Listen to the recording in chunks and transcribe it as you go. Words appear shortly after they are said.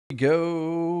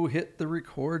Go hit the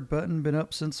record button. Been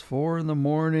up since 4 in the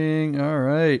morning. All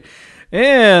right.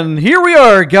 And here we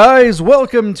are, guys.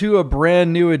 Welcome to a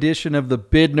brand new edition of the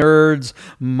Bid Nerds.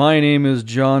 My name is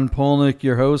John Polnik,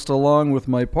 your host, along with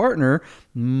my partner,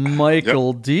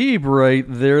 Michael Deeb, right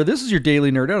there. This is your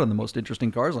daily nerd out on the most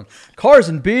interesting cars on Cars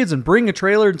and Bids and Bring a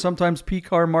Trailer and sometimes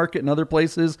P-Car Market and other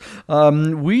places.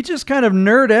 We just kind of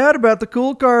nerd out about the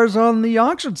cool cars on the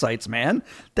auction sites, man.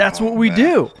 That's what we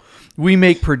do. We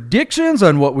make predictions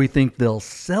on what we think they'll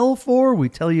sell for. We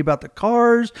tell you about the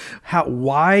cars,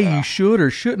 why you should or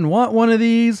shouldn't want one of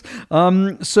these.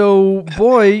 So,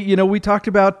 boy, you know, we talked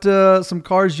about some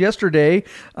cars yesterday.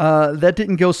 That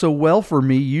didn't go so well for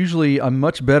me. Usually I'm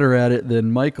much better at it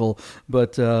than Michael,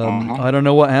 but I don't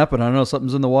know what happened. I don't know.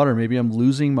 Something's in the water. Maybe I'm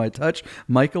losing my touch.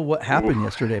 Michael, what happened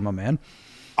yesterday, my man?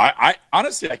 I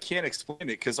honestly, I can't explain it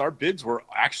because our bids were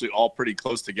actually all pretty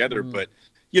close together, but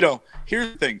you know,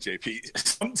 here's the thing, JP.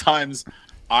 Sometimes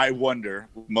I wonder,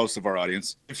 with most of our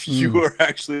audience, if you are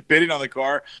actually bidding on the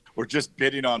car or just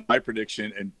bidding on my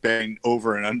prediction and betting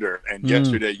over and under. And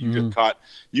yesterday, you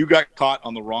got caught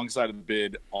on the wrong side of the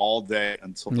bid all day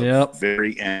until the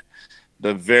very end.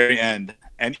 The very end,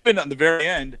 and even on the very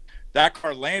end, that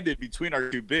car landed between our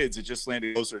two bids. It just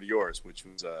landed closer to yours, which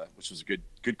was a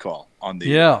good call on the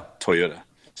Toyota.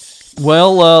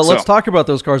 Well, let's talk about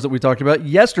those cars that we talked about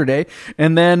yesterday,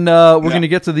 and then we're going to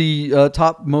get to the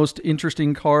top most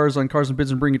interesting cars on Cars and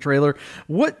Bids and Bring a Trailer.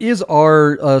 What is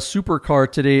our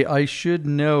supercar today? I should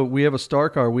know. We have a star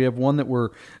car. We have one that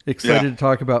we're excited to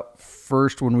talk about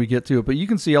first when we get to it, but you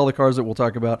can see all the cars that we'll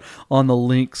talk about on the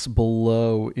links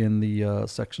below in the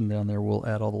section down there. We'll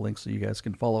add all the links so you guys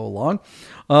can follow along.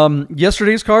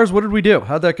 Yesterday's cars, what did we do?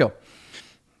 How'd that go?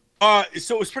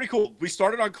 So it was pretty cool. We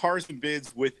started on Cars and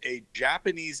Bids with a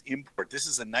Japanese import. This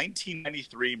is a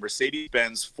 1993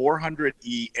 Mercedes-Benz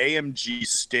 400e AMG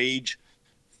Stage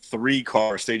 3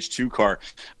 car, Stage 2 car.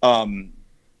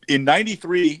 In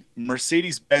 93,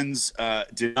 Mercedes-Benz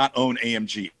did not own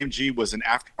AMG. AMG was an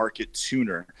aftermarket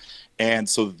tuner. And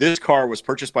so this car was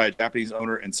purchased by a Japanese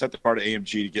owner and sent the car to AMG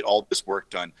to get all this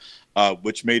work done,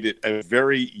 which made it a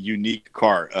very unique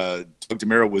car. Doug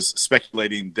DeMiro was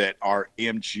speculating that our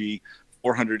AMG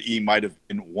 400e might have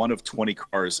been one of 20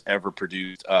 cars ever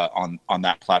produced on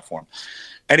that platform.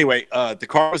 Anyway, the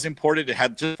car was imported. It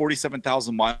had just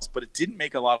 47,000 miles, but it didn't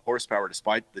make a lot of horsepower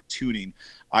despite the tuning.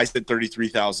 I said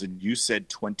 33,000. You said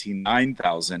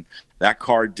 29,000. That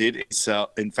car did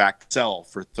in fact sell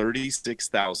for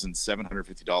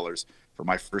 $36,750 for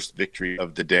my first victory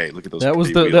of the day. Look at those. That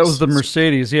was the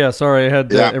Mercedes. Yeah, sorry, I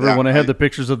had everyone. I had the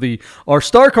pictures of our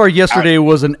star car yesterday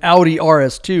was an Audi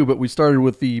RS2, but we started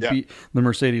with the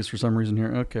Mercedes for some reason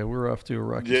here. Okay, we're off to a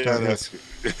rocky start. That's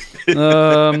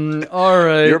good. All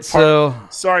right.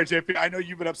 Sorry, JP. I know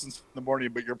you've been up since the morning,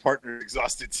 but your partner is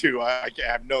exhausted too. I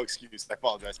have no excuse. I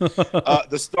apologize.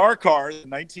 The star car, the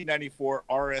 1994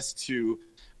 RS2.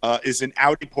 Is an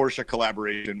Audi Porsche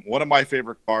collaboration. One of my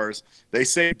favorite cars. They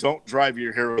say don't drive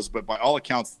your heroes, but by all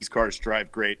accounts, these cars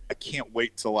drive great. I can't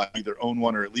wait till I either own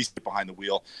one or at least get behind the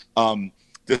wheel.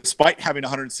 Despite having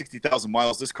 160,000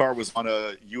 miles, this car was on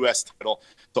a U.S. title,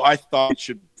 so I thought it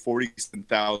should be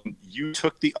 47,000. You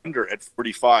took the under at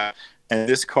 45, and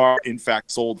this car, in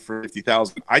fact, sold for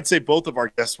 50,000. I'd say both of our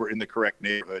guests were in the correct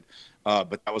neighborhood,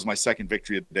 but that was my second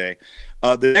victory of the day.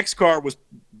 The next car was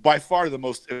by far the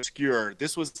most obscure.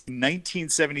 This was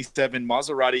 1977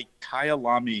 Maserati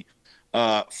Kyalami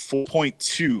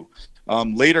 4.2.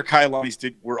 Later,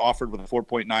 Kyalamis were offered with a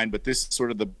 4.9, but this is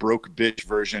sort of the broke bitch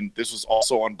version. This was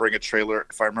also on Bring a Trailer.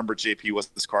 If I remember, JP was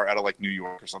this car out of like New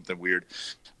York or something weird.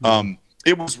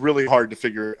 It was really hard to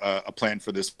figure a plan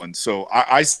for this one. So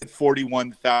I said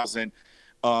 41,000.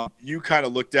 You kind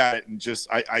of looked at it and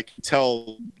just, I can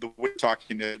tell the way you're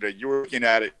talking that you were looking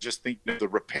at it, just thinking of the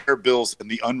repair bills and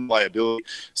the unreliability.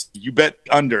 So you bet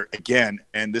under again,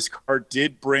 and this car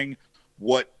did bring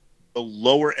what the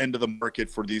lower end of the market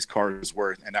for these cars is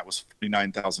worth, and that was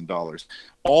 $49,000.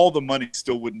 All the money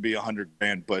still wouldn't be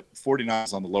 $100,000, but 49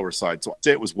 is on the lower side, so I'd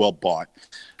say it was well bought.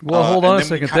 Well, hold on a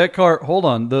second. That car, hold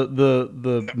on,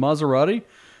 the Maserati,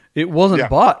 it wasn't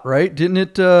bought, right? Didn't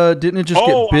it just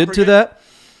get bid to that?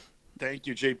 Thank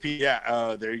you, JP.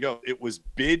 Yeah, there you go. It was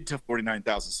bid to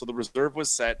 49,000, so the reserve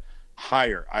was set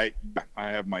higher. I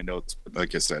have my notes, but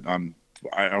like I said, I'm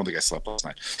I don't think I slept last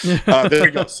night. There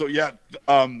we go. So yeah,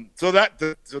 so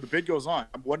the bid goes on.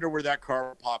 I wonder where that car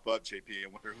will pop up, JP. I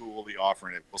wonder who will be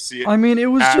offering it. We'll see it. I mean, it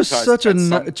was just such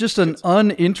an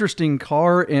uninteresting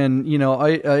car, and you know,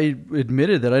 I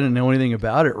admitted that I didn't know anything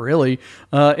about it really,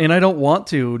 and I don't want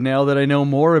to now that I know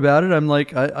more about it. I'm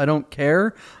like, I don't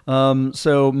care.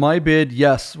 So my bid,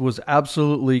 yes, was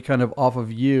absolutely kind of off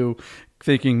of you,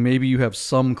 thinking maybe you have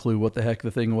some clue what the heck the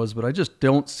thing was, but I just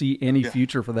don't see any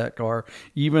future for that car,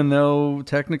 even though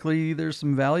technically there's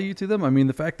some value to them. I mean,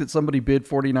 the fact that somebody bid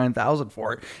 $49,000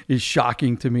 for it is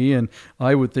shocking to me, and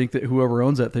I would think that whoever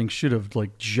owns that thing should have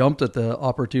like jumped at the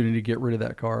opportunity to get rid of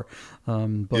that car.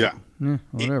 But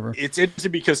whatever. It's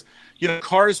interesting because, you know,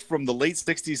 cars from the late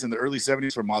 60s and the early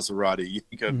 70s for Maserati, you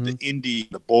think of the Indy,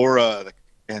 the Bora,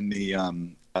 and the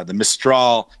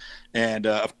Mistral, and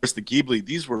of course the Ghibli.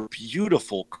 These were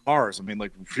beautiful cars. I mean,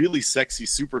 like really sexy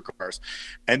supercars.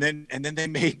 And then they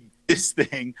made this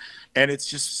thing, and it's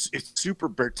super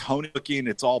Bertone looking.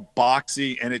 It's all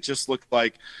boxy, and it just looked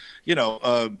like, you know,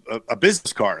 a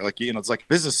business car. Like, you know, it's like a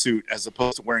business suit as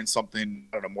opposed to wearing something,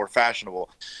 I don't know, more fashionable.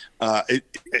 And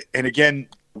again,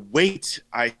 weight,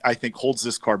 I think, holds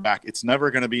this car back. It's never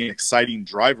going to be an exciting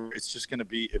driver. It's just going to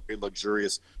be a very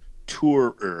luxurious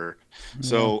tourer.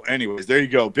 So anyways, there you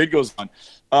go. Bid goes on.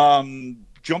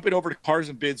 Jumping over to cars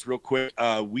and bids real quick,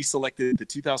 we selected the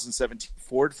 2017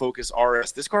 Ford Focus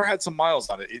RS. This car had some miles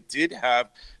on it. It did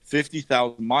have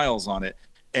 50,000 miles on it,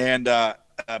 and but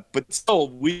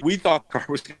still, we thought the car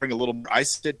was going a little more. I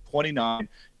said 29.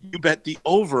 You bet the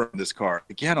over on this car,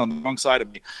 again on the wrong side of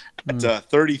me, at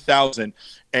 30,000.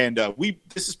 And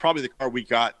this is probably the car we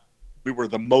were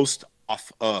the most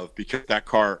off of, because that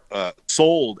car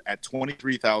sold at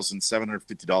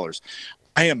 $23,750.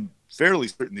 I am fairly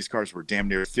certain these cars were damn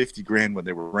near 50 grand when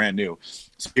they were brand new.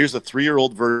 So here's a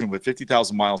 3-year-old version with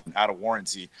 50,000 miles and out of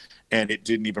warranty, and it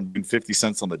didn't even bring 50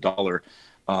 cents on the dollar.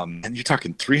 And you're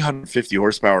talking 350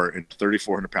 horsepower and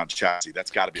 3,400-pound chassis.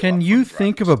 That's got to be. Can you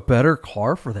think of a better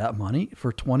car for that money?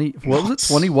 For 20? What was it?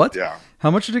 20 what? Yeah.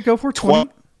 How much did it go for?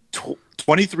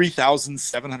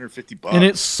 23,750 bucks. And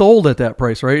it sold at that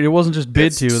price, right? It wasn't just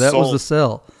bid to. That was the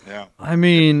sell. Yeah. I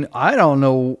mean, I don't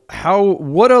know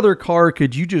what other car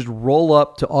could you just roll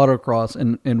up to autocross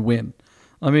and win?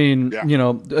 I mean, you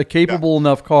know, a capable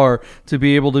enough car to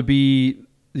be able to be,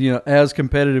 you know, as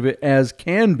competitive as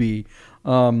can be.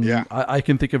 I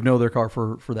can think of no other car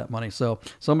for that money. So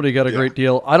somebody got a great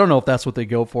deal. I don't know if that's what they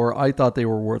go for. I thought they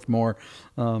were worth more.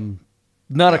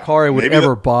 Not a car I would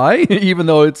ever buy, even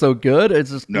though it's so good.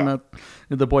 It's just not,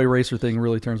 the boy racer thing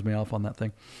really turns me off on that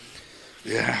thing.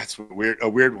 Yeah, it's a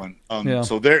weird one.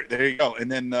 So there you go.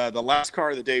 And then the last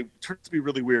car of the day turned to be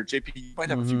really weird. JP, you might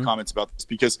have a few comments about this,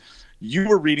 because you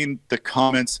were reading the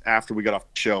comments after we got off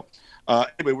the show.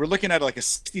 Anyway, we're looking at like a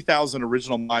 60,000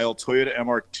 original mile Toyota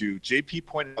MR2. JP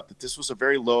pointed out that this was a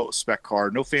very low spec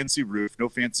car, no fancy roof, no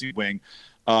fancy wing,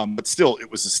 but still it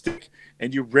was a stick.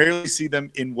 And you rarely see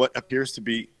them in what appears to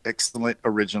be excellent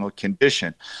original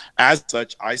condition. As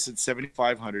such, I said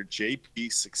 7,500.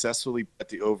 JP successfully bet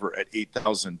the over at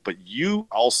 8,000. But you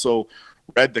also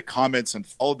read the comments and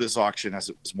followed this auction as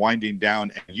it was winding down,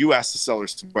 and you asked the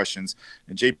sellers some questions.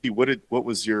 And JP, what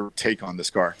was your take on this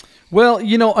car? Well,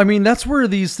 you know, I mean, that's where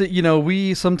these, you know,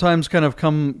 we sometimes kind of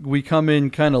come in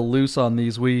kind of loose on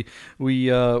these. We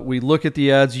look at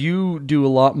the ads. You do a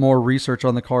lot more research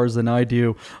on the cars than I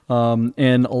do,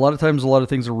 and a lot of times, a lot of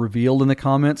things are revealed in the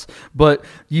comments. But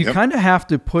you kind of have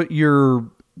to put your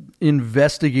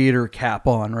investigator cap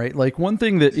on, right? Like, one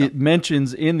thing that it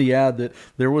mentions in the ad, that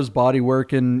there was body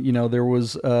work and, you know, there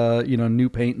was you know, new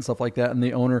paint and stuff like that, and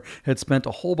the owner had spent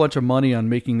a whole bunch of money on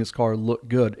making this car look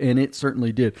good, and it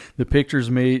certainly did. The pictures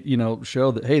made, you know,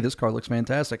 show that, hey, this car looks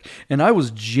fantastic, and I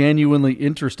was genuinely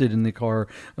interested in the car,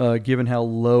 given how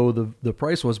low the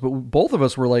price was. But both of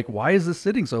us were like, why is this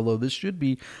sitting so low? This should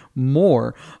be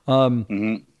more.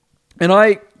 And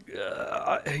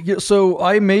so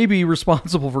I may be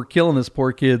responsible for killing this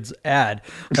poor kid's ad,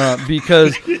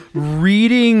 because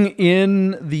reading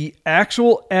in the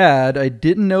actual ad, I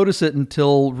didn't notice it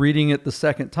until reading it the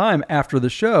second time after the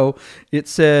show. It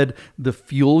said the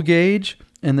fuel gauge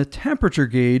and the temperature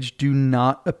gauge do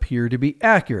not appear to be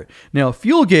accurate. Now,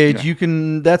 fuel gauge,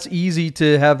 that's easy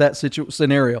to have that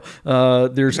scenario.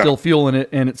 There's still fuel in it,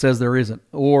 and it says there isn't.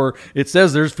 Or it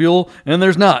says there's fuel, and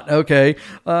there's not. Okay,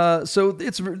 so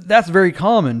that's very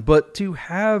common. But to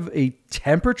have a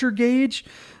temperature gauge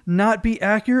not be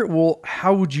accurate, well,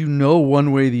 how would you know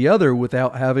one way or the other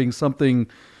without having something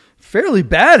fairly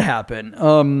bad happen?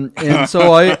 And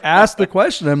so I asked the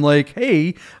question. I'm like,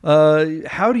 hey,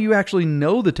 how do you actually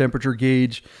know the temperature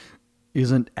gauge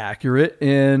isn't accurate.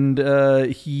 And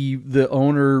the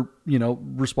owner,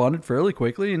 responded fairly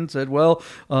quickly and said, well,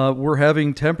 we're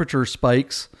having temperature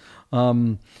spikes.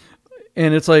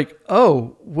 And it's like,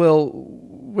 oh, well,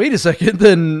 wait a second.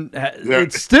 Then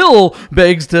it still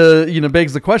begs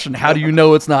the question, how do you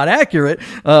know it's not accurate?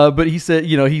 But he said,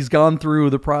 he's gone through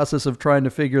the process of trying to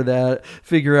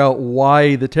figure out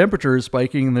why the temperature is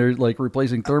spiking. And they're like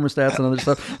replacing thermostats and other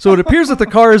stuff. So it appears that the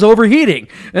car is overheating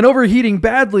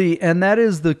badly. And that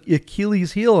is the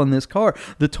Achilles heel on this car.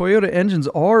 The Toyota engines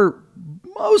are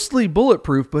mostly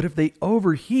bulletproof, but if they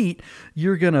overheat,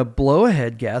 you're going to blow a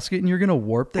head gasket and you're going to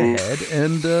warp the head,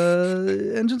 and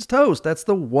engine's toast. That's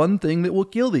the one thing that will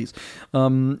kill these.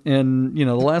 And,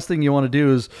 the last thing you want to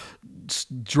do is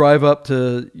drive up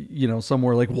to,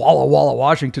 somewhere like Walla Walla,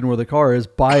 Washington, where the car is,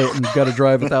 buy it, and got to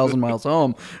drive 1,000 miles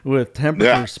home with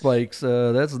temperature spikes.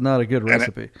 That's not a good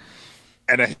recipe.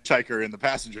 And a hitchhiker in the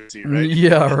passenger seat, right?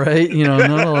 Yeah, right.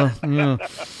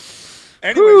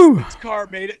 Anyways,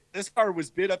 this car was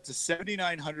bid up to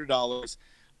 $7,900.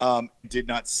 Did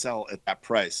not sell at that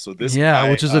price. So this guy,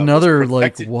 which is another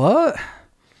what?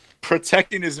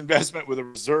 Protecting his investment with a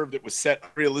reserve that was set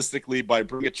realistically by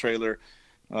Bring a Trailer.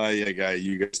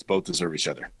 You guys both deserve each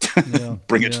other. Yeah,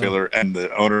 Bring a Trailer and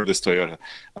the owner of this Toyota.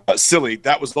 Silly.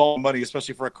 That was all money,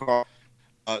 especially for a car.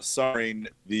 Sorry,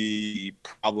 the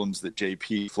problems that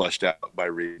JP flushed out by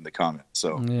reading the comment.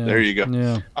 So there you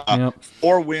go.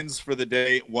 4 wins for the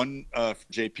day. 1 for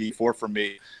JP, 4 for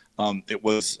me. It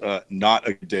was not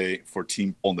a good day for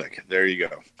Team Polnik. There you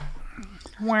go.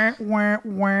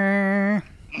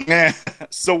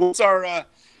 So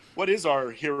what is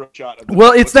our hero shot?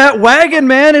 Well, it's that wagon,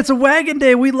 man. It's a wagon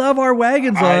day. We love our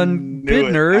wagons on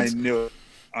Bid Nerds.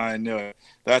 I knew it.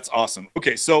 That's awesome.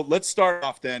 Okay, so let's start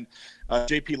off then.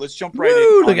 JP, let's jump right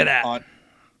in. Look at that.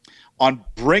 On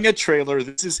Bring a Trailer,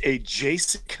 this is a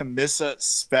Jason Camissa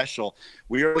special.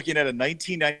 We are looking at a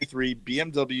 1993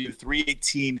 BMW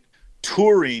 318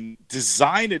 Touring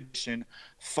Design Edition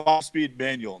 5-speed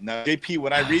manual. Now, JP,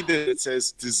 when I read this, it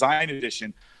says Design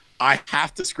Edition. I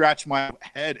have to scratch my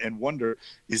head and wonder,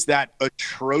 is that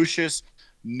atrocious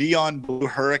neon blue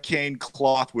hurricane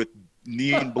cloth with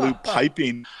neon blue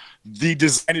piping the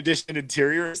Design Edition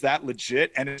interior? Is that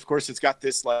legit? And of course, it's got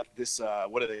this what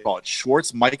do they call it?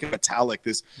 Schwartz mica metallic,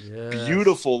 this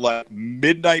beautiful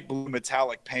midnight blue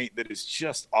metallic paint that is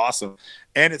just awesome.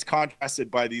 And it's contrasted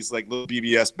by these little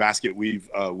BBS basket weave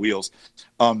wheels.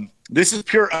 This is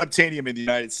pure unobtainium in the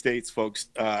United States, folks.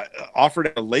 Offered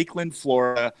at Lakeland,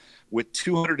 Florida, with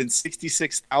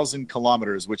 266,000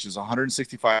 kilometers, which is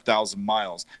 165,000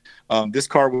 miles. This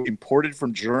car was imported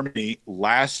from Germany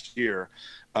last year.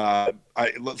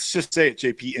 Let's just say it,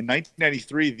 JP. In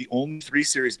 1993, the only 3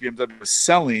 Series BMW was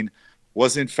selling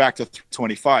was in fact a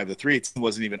 325. The 318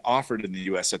 wasn't even offered in the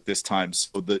U.S. at this time.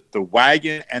 So the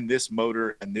wagon and this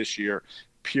motor and this year,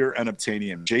 pure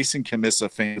unobtainium. Jason Camissa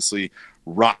famously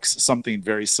rocks something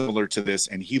very similar to this,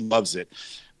 and he loves it.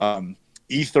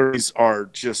 E30s are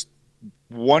just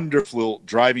wonderful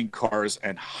driving cars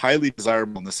and highly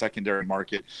desirable in the secondary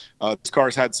market. This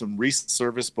car's had some recent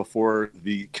service before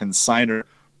the consignor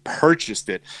purchased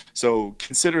it, so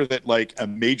consider that a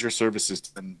major service is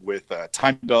done with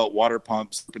time belt, water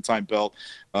pumps, serpentine belt,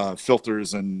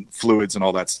 filters and fluids and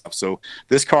all that stuff. So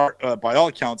this car, by all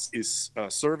accounts, is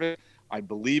service. I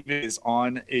believe it is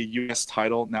on a U.S.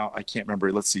 title. Now, I can't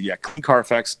remember. Let's see. Yeah, Clean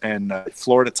Carfax and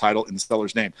Florida title in the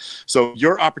seller's name. So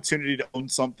your opportunity to own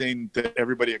something that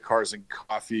everybody at Cars and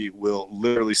Coffee will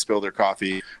literally spill their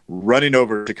coffee running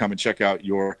over to come and check out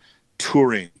your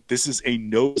Touring. This is a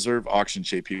no-reserve auction,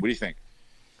 JP. What do you think?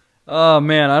 Oh,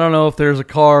 man, I don't know if there's a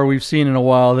car we've seen in a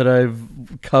while that I've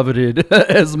coveted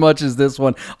as much as this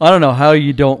one. I don't know how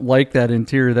you don't like that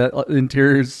interior. That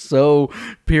interior is so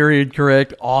period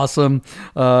correct, awesome.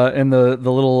 And the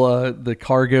little the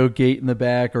cargo gate in the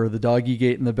back, or the doggy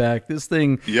gate in the back. This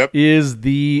thing is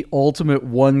the ultimate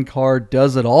one car,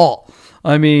 does it all.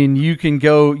 I mean, you could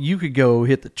go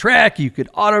hit the track, you could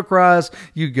autocross,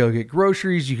 you could go get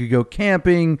groceries, you could go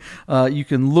camping, you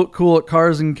can look cool at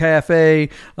Cars and Cafe.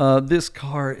 This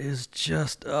car is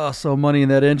just so money, and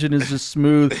that engine is just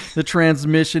smooth. The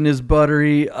transmission is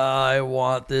buttery. I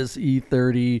want this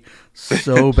E30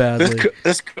 so badly.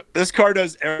 This car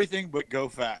does everything but go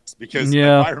fast, because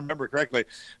if I remember correctly,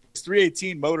 this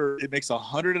 318 motor, it makes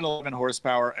 111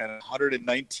 horsepower and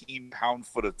 119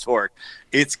 pound-foot of torque.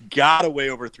 It's got to weigh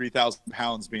over 3,000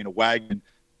 pounds being a wagon,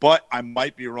 but I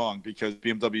might be wrong, because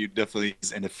BMW definitely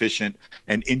is an efficient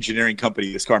and engineering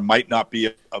company. This car might not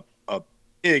be a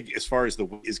big as far as the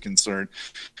weight is concerned.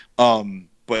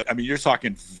 But, I mean, you're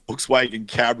talking Volkswagen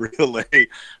Cabriolet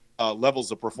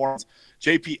levels of performance.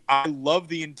 JP, I love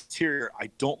the interior. I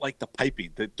don't like the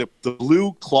piping. The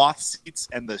blue cloth seats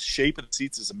and the shape of the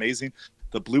seats is amazing.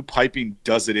 The blue piping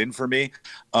does it in for me.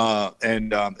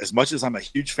 As much as I'm a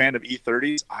huge fan of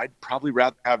E30s, I'd probably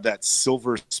rather have that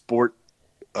silver sport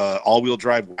all-wheel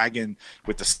drive wagon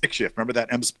with the stick shift. Remember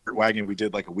that M Sport wagon we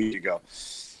did like a week ago?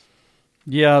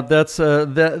 Yeah, that's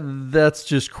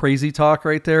just crazy talk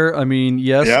right there. I mean,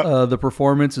 yes, Yep. the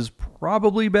performance is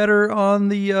probably better on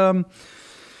the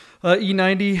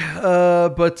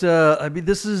E90, but I mean,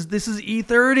 this is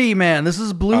E30, man. This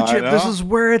is blue chip. This is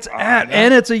where it's at,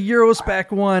 and it's a Euro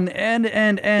spec one, and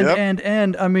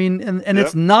I mean, and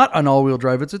it's not an all-wheel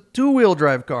drive; it's a two-wheel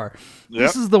drive car.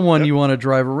 This is the one you want to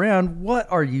drive around. What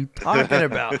are you talking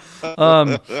about?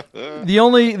 The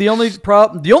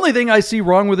only thing I see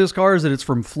wrong with this car is that it's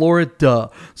from Florida.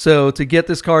 So to get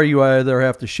this car, you either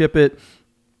have to ship it.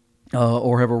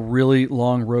 Or have a really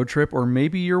long road trip, or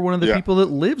maybe you're one of the people that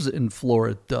lives in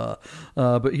Florida.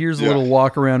 But here's a little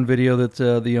walk around video that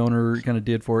the owner kind of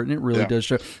did for it, and it really does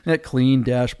show that clean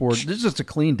dashboard. This just a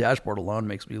clean dashboard alone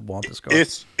makes me want this car.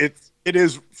 It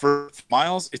is for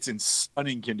miles. It's in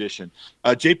stunning condition.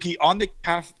 JP, on the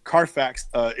Carfax,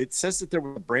 it says that there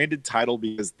was a branded title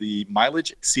because the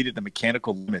mileage exceeded the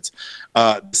mechanical limits.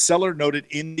 The seller noted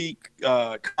in the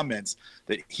comments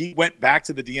that he went back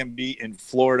to the DMV in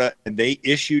Florida and they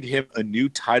issued him a new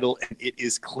title, and it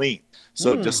is clean.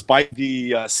 So despite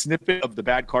the snippet of the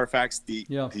bad Carfax,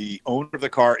 the owner of the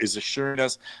car is assuring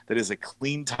us that it's a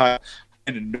clean title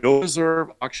and a no reserve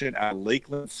auction at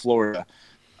Lakeland, Florida.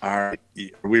 All right,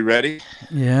 are we ready?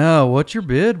 Yeah, what's your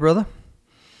bid, brother?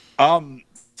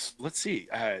 Let's see.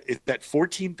 It's at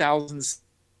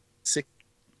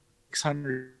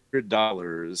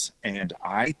 $14,600, and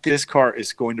this car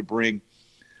is going to bring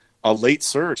a late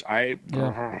surge. You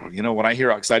know, when I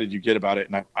hear how excited you get about it,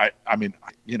 and I mean,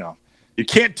 you know, you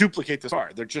can't duplicate this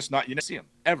car. They're just not. You never see them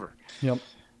ever. Yep.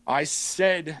 I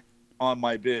said on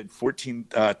my bid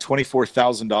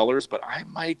 $24,000, but I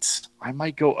might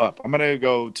go up. I'm gonna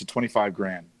go to 25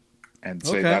 grand and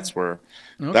say that's where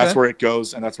it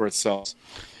goes and that's where it sells.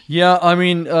 Yeah, I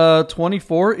mean,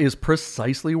 24 is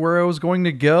precisely where I was going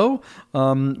to go,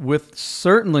 with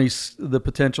certainly the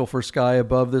potential for sky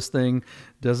above this thing.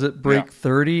 Does it break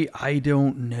 30? I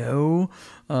don't know,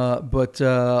 but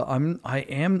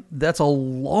that's a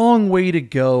long way to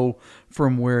go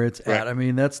from where it's at. I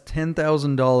mean, that's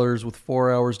 $10,000 with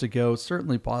 4 hours to go. It's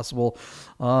certainly possible.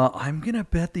 I'm going to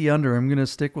bet the under. I'm going to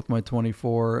stick with my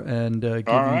 24 and give you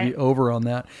the over on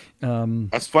that.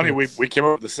 That's funny. We came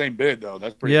up with the same bid, though.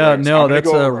 That's pretty Yeah, close. no, that's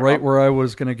right where I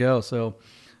was going to go. So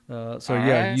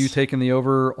right. You taking the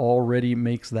over already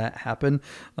makes that happen.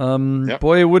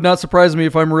 Boy, it would not surprise me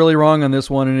if I'm really wrong on this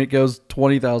one and it goes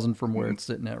 20,000 from where it's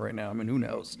sitting at right now. I mean, who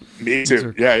knows? Me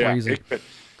too. Yeah.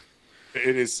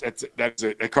 It is.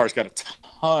 That car's got a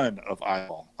ton of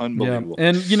eyeball. Unbelievable. Yeah.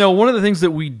 And you know, one of the things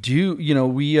that we do, you know,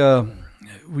 we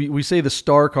say the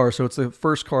star car, so it's the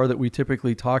first car that we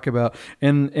typically talk about,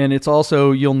 and it's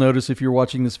also, you'll notice if you're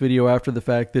watching this video after the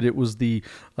fact, that it was the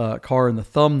car in the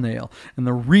thumbnail. And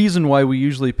the reason why we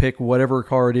usually pick whatever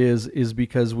car it is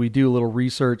because we do a little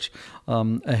research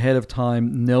ahead of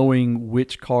time, knowing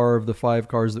which car of the 5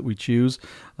 cars that we choose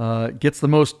gets the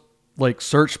most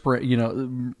search,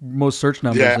 most search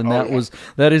numbers, and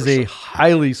that is a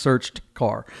highly searred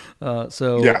car.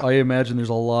 I imagine there's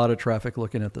a lot of traffic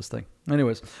looking at this thing.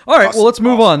 Anyways, all right, well, let's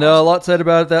move on. A lot said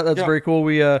about that. That's very cool.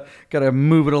 We got to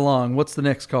move it along. What's the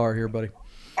next car here, buddy?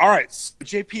 All right, so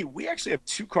JP, we actually have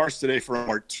 2 cars today from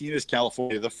Martinez,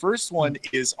 California. The first one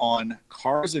is on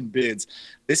Cars and Bids.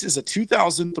 This is a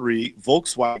 2003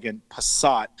 Volkswagen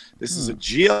Passat. This is a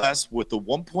GLS with the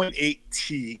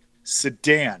 1.8T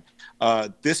sedan.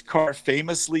 This car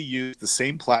famously used the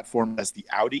same platform as the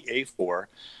Audi A4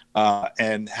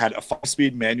 and had a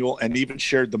 5-speed manual and even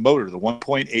shared the motor, the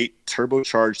 1.8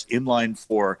 turbocharged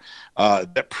inline-4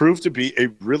 that proved to be a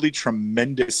really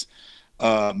tremendous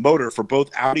motor for both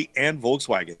Audi and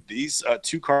Volkswagen. These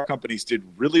 2 car companies did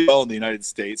really well in the United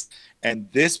States, and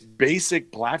this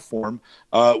basic platform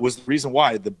was the reason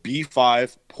why the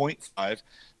B5.5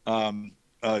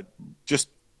 just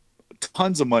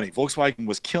tons of money. Volkswagen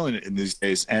was killing it in these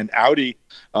days, and Audi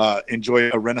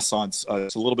enjoyed a renaissance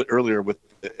just a little bit earlier with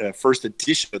the first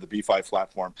edition of the B5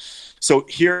 platform. So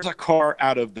here's a car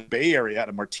out of the Bay Area, out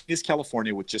of Martinez,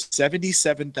 California, with just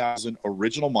 77,000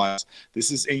 original miles. This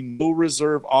is a no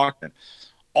reserve auction.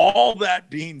 All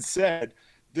that being said,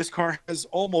 this car has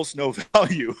almost no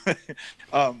value.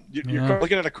 You're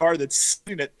looking at a car that's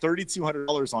sitting at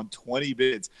 $3,200 on 20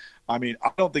 bids. I mean, I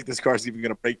don't think this car is even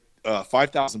going to break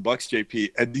 $5,000,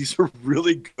 JP, and these are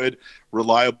really good,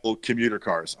 reliable commuter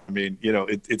cars. I mean, you know,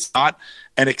 it's not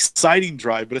an exciting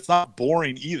drive, but it's not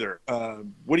boring either.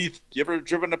 What do you think? You ever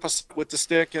driven a Passat with the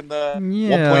stick and the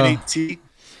Yeah. 1.8T?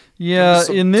 Yeah,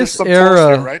 in this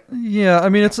era, right? Yeah, I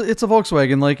mean it's a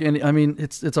Volkswagen, like, and I mean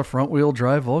it's a front wheel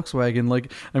drive Volkswagen,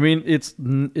 like, I mean it's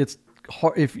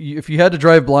hard, if you had to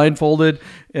drive blindfolded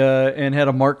and had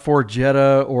a Mark IV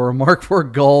Jetta or a Mark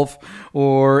IV Golf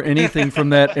or anything from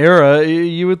that era,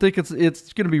 you would think it's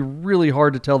going to be really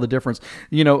hard to tell the difference.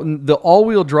 You know, the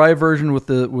all-wheel drive version with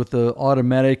the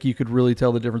automatic, you could really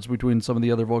tell the difference between some of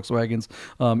the other Volkswagens,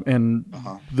 and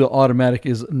the automatic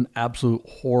is an absolute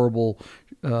horrible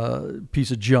piece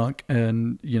of junk.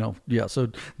 And you know, yeah, so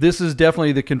this is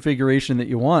definitely the configuration that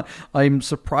you want. I'm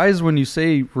surprised when you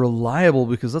say reliable,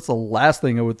 because that's the last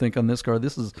thing I would think on this car.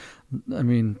 This is, I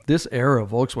mean, this era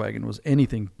of Volkswagen was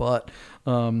anything but.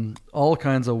 All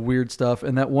kinds of weird stuff,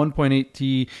 and that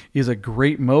 1.8T is a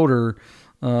great motor,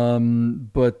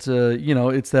 but you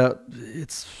know,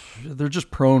 they're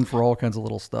just prone for all kinds of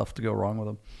little stuff to go wrong with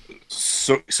them.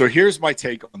 So here's my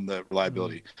take on the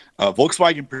reliability.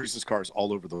 Volkswagen produces cars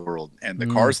all over the world, and the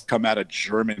cars come out of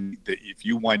Germany. That if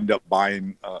you wind up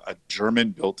buying a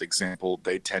German-built example,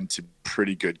 they tend to be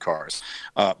pretty good cars.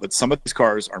 But some of these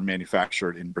cars are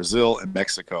manufactured in Brazil and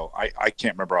Mexico. I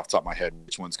can't remember off the top of my head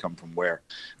which ones come from where.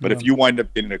 But if you wind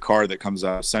up getting a car that comes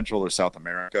out of Central or South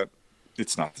America,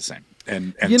 it's not the same.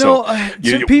 And you know,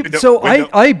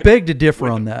 I beg to differ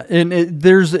on that. And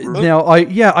there's now,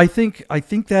 I think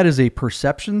that is a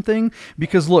perception thing,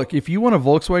 because look, if you want a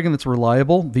Volkswagen that's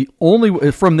reliable, the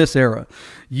only from this era,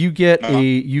 you get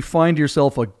you find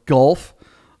yourself a Golf.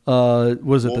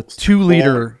 Was it the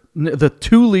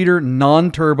 2-liter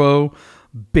non-turbo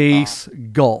base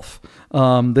Golf?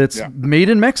 That's made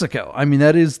in Mexico. I mean,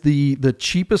 that is the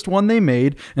cheapest one they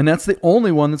made, and that's the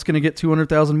only one that's going to get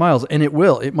 200,000 miles, and it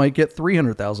might get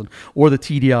 300,000, or the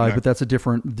TDI, but that's a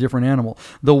different animal.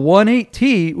 The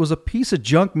 1.8T was a piece of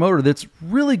junk motor that's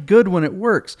really good when it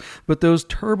works, but those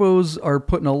turbos are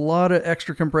putting a lot of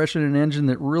extra compression in an engine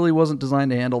that really wasn't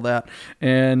designed to handle that,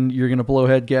 and you're going to blow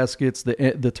head gaskets. The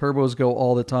turbos go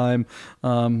all the time.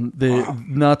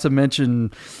 Not to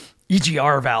mention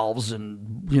EGR valves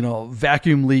and, you know,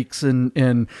 vacuum leaks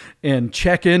and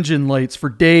check engine lights for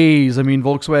days. I mean,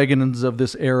 Volkswagens of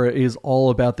this era is all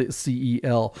about the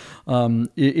CEL.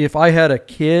 If I had a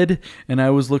kid and I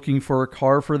was looking for a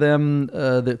car for them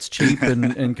that's cheap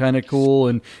and kind of cool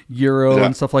and Euro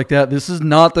and stuff like that, this is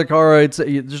not the car I'd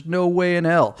say. There's no way in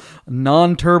hell.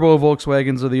 Non-turbo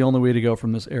Volkswagens are the only way to go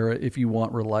from this era if you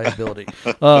want reliability.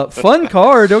 Fun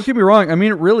car, don't get me wrong. I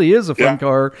mean, it really is a fun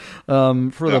car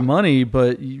for the money.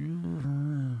 But I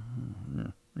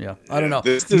don't know.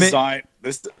 This design,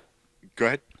 go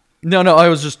ahead. No, I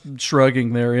was just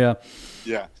shrugging there.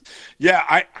 Yeah.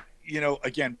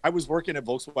 Again, I was working at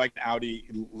Volkswagen Audi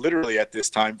literally at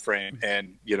this time frame,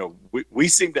 and you know, we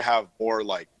seem to have more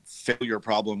like failure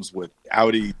problems with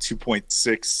Audi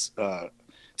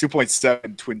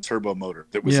 2.7 twin turbo motor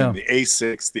that was in the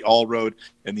A6, the Allroad,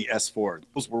 and the S4.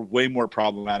 Those were way more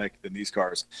problematic than these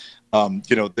cars.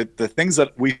 You know, the things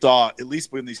that we saw, at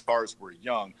least when these cars were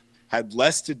young, had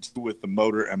less to do with the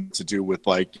motor and to do with,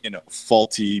 like, you know,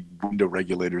 faulty window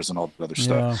regulators and all that other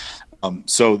stuff.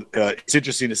 So it's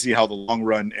interesting to see how the long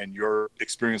run and your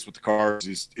experience with the cars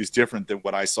is different than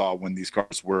what I saw when these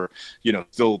cars were, you know,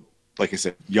 still, like I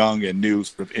said, young and new,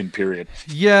 sort of in period.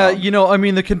 Yeah, you know, I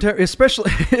mean,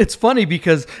 especially, it's funny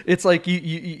because it's like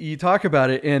you talk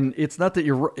about it, and it's not that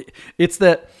it's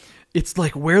that it's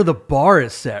like where the bar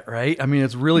is set, right? I mean,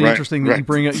 it's really interesting that you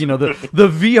bring up, you know, the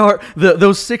VR,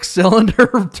 those 6-cylinder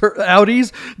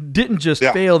Audis didn't just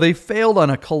fail. They failed on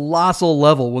a colossal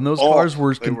level. When those cars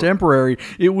were contemporary,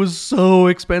 it was so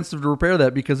expensive to repair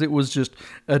that because it was just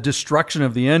a destruction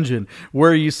of the engine.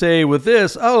 Where you say with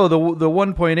this, the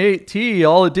 1.8T,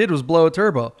 all it did was blow a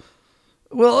turbo.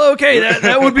 Well, okay,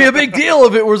 that would be a big deal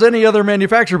if it was any other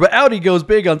manufacturer, but Audi goes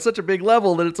big on such a big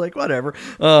level that it's like, whatever.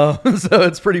 So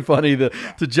it's pretty funny to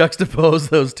juxtapose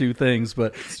those two things.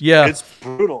 But yeah, it's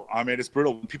brutal. I mean, it's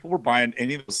brutal. When people were buying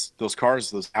any of those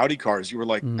cars, those Audi cars, you were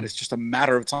like, it's just a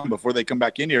matter of time before they come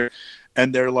back in here.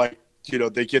 And they're like, you know,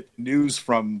 they get news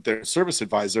from their service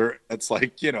advisor. It's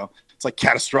like, you know, it's like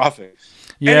catastrophic.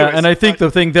 Yeah, anyways, and I think the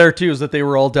thing there, too, is that they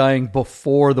were all dying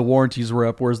before the warranties were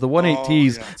up, whereas the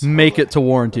 1.8Ts make it to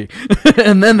warranty,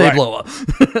 and then they blow up.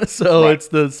 So it's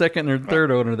the second or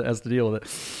third owner that has to deal with it.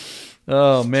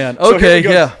 Oh, man. Okay,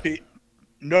 so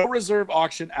no reserve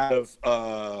auction out of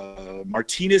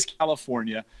Martinez,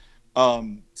 California.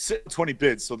 20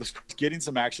 bids, so this is getting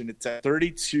some action. It's at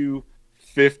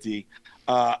 $3,250.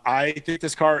 I think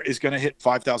this car is going to hit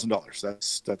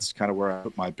 $5,000. That's kind of where I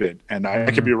put my bid, and I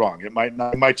could be wrong. It might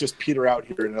not. It might just peter out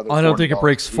here in another. I don't think it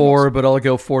breaks 4, but I'll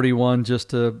go 41 just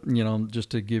to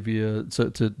give you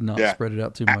to not spread it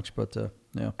out too much. But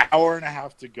yeah, hour and a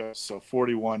half to go, so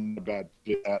 41, not bad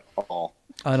bid at all.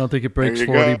 I don't think it breaks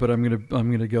 40, but I'm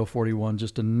gonna go 41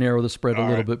 just to narrow the spread a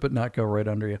little bit, but not go right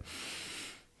under you.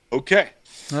 Okay.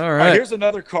 All right. Here's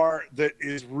another car that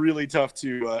is really tough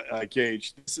to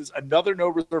gauge. This is another no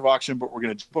reserve auction, but we're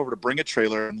going to jump over to Bring a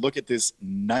Trailer and look at this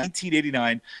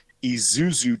 1989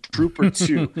 Izuzu Trooper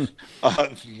II.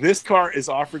 This car is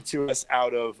offered to us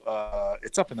out of,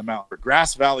 it's up in the mountain,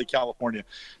 Grass Valley, California.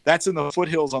 That's in the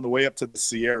foothills on the way up to the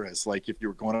Sierras, like if you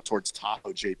were going up towards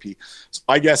Tahoe, JP. So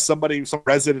I guess some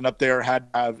resident up there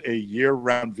had to have a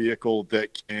year-round vehicle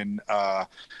that can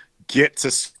get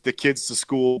the kids to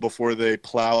school before they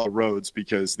plow the roads,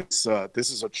 because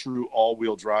this is a true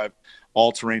all-wheel drive,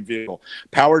 all-terrain vehicle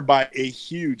powered by a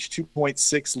huge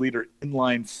 2.6 liter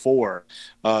inline 4.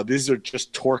 These are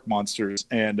just torque monsters,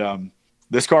 and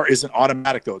this car isn't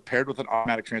automatic though, paired with an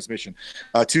automatic transmission,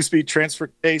 2-speed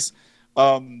transfer case.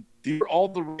 These were all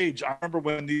the rage. I remember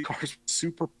when these cars were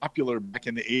super popular back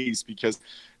in the 80s because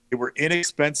they were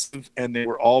inexpensive and they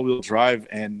were all-wheel drive,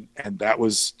 and that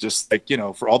was just like,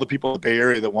 for all the people in the Bay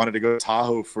Area that wanted to go to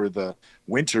Tahoe for the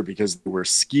winter because they were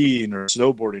skiing or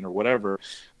snowboarding or whatever.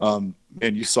 And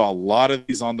you saw a lot of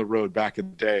these on the road back in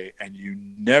the day, and you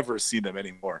never see them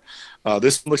anymore.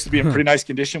 This one looks to be in pretty nice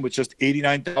condition with just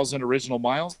 89,000 original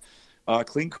miles,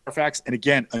 clean Carfax, and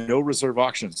again, a no reserve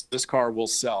auctions. This car will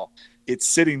sell. It's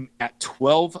sitting at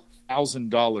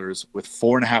 $12,000 with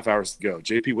 4.5 hours to go.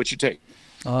 JP, what's your take?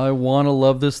 I want to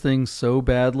love this thing so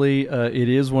badly. It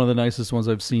is one of the nicest ones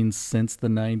I've seen since the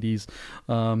 90s.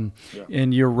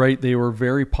 And you're right, they were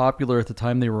very popular at the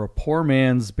time. They were a poor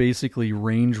man's, basically,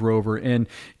 Range Rover. And,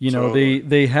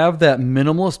 they have that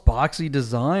minimalist, boxy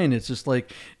design. It's just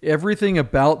like everything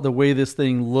about the way this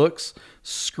thing looks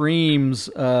screams,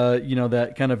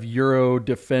 that kind of Euro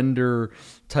Defender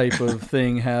type of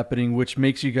thing happening, which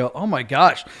makes you go, oh my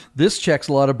gosh, this checks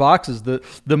a lot of boxes.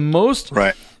 The most,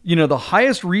 the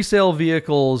highest resale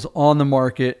vehicles on the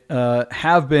market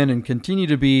have been and continue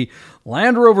to be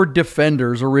Land Rover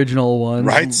Defenders, original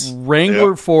ones,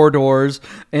 Wrangler 4-doors,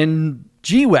 and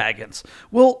G-Wagons.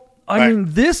 Well, I mean,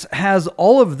 this has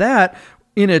all of that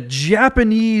in a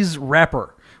Japanese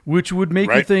wrapper, which would make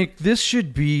you think these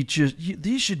should be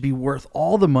worth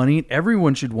all the money.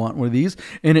 Everyone should want one of these,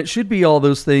 and it should be all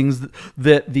those things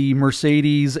that the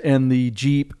Mercedes and the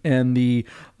Jeep and the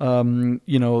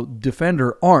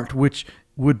Defender aren't, which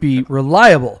would be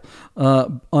reliable.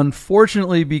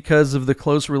 Unfortunately, because of the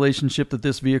close relationship that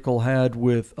this vehicle had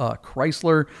with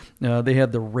Chrysler, they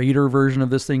had the Raider version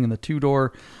of this thing in the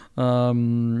 2-door.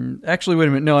 Actually, wait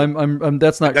a minute. No, I'm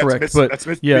that's not correct. That's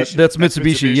Mitsubishi. That's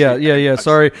Mitsubishi. Yeah.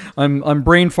 Sorry, I'm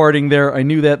brain farting there. I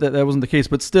knew that wasn't the case,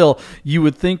 but still, you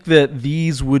would think that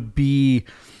these would be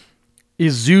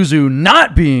Isuzu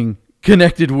not being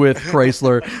connected with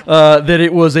Chrysler, that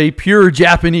it was a pure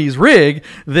Japanese rig,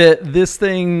 that this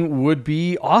thing would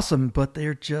be awesome, but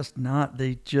they're just not.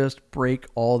 They just break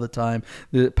all the time.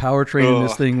 The powertrain in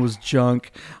this thing was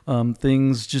junk.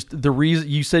 Things just, the reason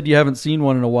you said you haven't seen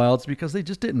one in a while, it's because they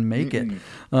just didn't make it.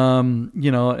 And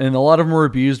a lot of them were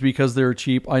abused because they were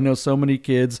cheap. I know so many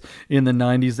kids in the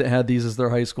 90s that had these as their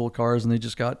high school cars, and they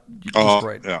just got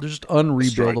destroyed. They're just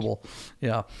unrebuildable.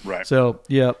 Yeah. Right. So,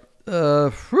 yeah.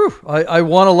 I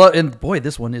want to love, and boy,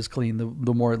 this one is clean.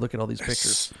 The more I look at all these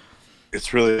pictures,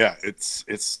 it's really,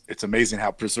 it's amazing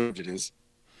how preserved it is.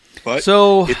 But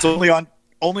so it's only on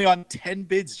 10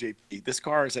 bids, JP. This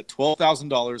car is at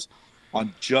 $12,000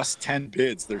 on just 10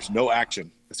 bids. There's no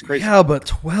action. It's crazy. Yeah, but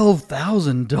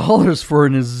 $12,000 for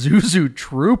an Isuzu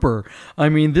Trooper. I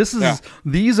mean,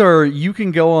 these are, you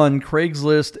can go on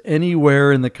Craigslist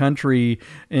anywhere in the country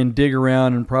and dig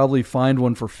around and probably find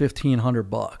one for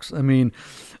 $1,500. I mean,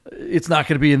 it's not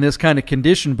going to be in this kind of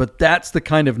condition, but that's the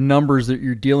kind of numbers that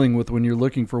you're dealing with when you're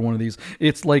looking for one of these.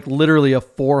 It's like literally a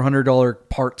 $400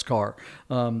 parts car.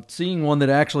 Seeing one that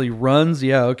actually runs,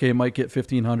 it might get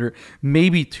 $1,500,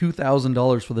 maybe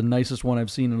 $2,000 for the nicest one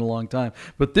I've seen in a long time.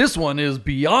 But this one is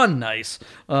beyond nice.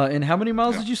 And how many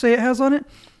miles did you say it has on it?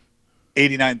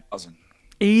 89,000.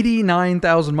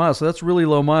 89,000 miles. So that's really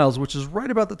low miles, which is right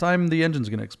about the time the engine's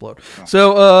going to explode.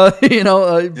 So,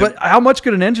 but how much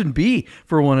could an engine be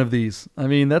for one of these? I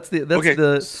mean,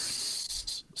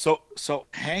 So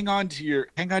hang on to your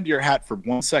hat for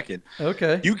 1 second.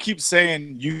 Okay. You keep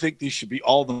saying you think these should be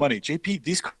all the money. JP,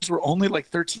 these cars were only like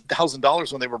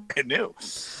 $13,000 when they were brand new.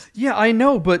 Yeah, I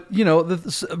know, but you know,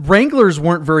 Wranglers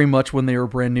weren't very much when they were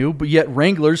brand new, but yet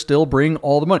Wranglers still bring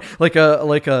all the money. Like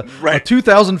a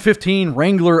 2015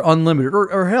 Wrangler Unlimited,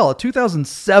 or hell, a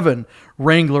 2007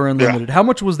 Wrangler Unlimited. Yeah. How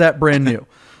much was that brand new?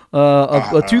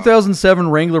 A 2007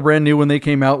 Wrangler brand new when they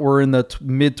came out were in the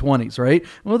mid 20s, right?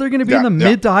 Well, they're going to be in the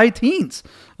mid to high teens,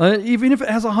 even if it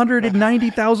has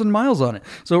 190,000 miles on it.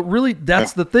 So really,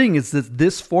 that's the thing, is that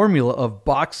this formula of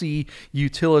boxy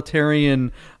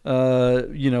utilitarian,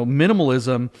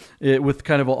 minimalism with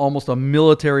kind of almost a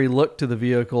military look to the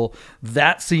vehicle,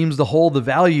 that seems to hold the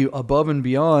value above and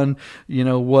beyond,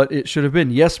 what it should have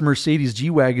been. Yes, Mercedes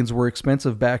G-Wagons were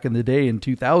expensive back in the day in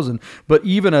 2000, but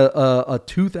even a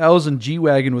 2000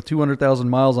 G-Wagon with 200,000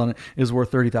 miles on it is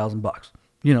worth $30,000.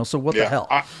 So what the hell?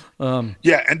 And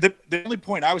the only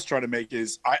point I was trying to make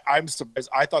is I'm surprised.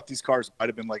 I thought these cars might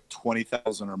have been like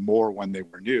 20,000 or more when they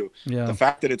were new. Yeah. The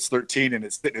fact that it's 13 and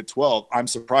it's sitting at 12, I'm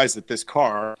surprised that this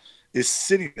car is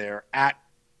sitting there at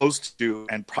close to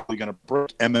and probably going to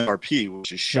break MSRP,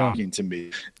 which is shocking to me,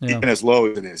 even as low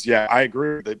as it is. Yeah, I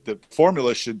agree that the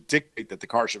formula should dictate that the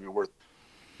car should be worth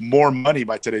more money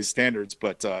by today's standards,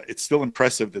 but it's still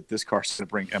impressive that this car is going to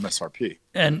bring MSRP.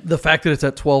 And the fact that it's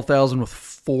at 12,000 with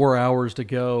 4 hours to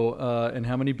go, and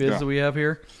how many bids do we have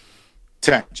here?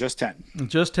 10, just 10.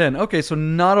 Just 10. Okay, so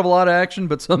not a lot of action,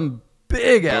 but some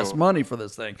big ass money for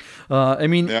this thing.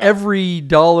 Every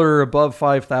dollar above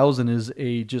 5,000 is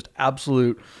a just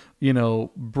absolute,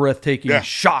 breathtaking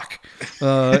shock.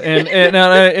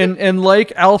 And like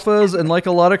Alphas and like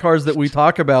a lot of cars that we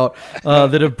talk about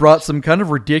that have brought some kind of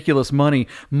ridiculous money,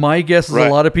 my guess is a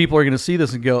lot of people are going to see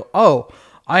this and go, oh,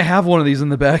 I have one of these in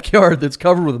the backyard that's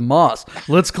covered with moss.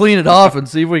 Let's clean it off and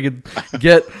see if we could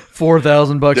get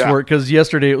 $4,000 for it, because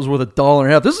yesterday it was worth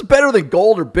 $1.50. This is better than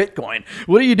gold or Bitcoin.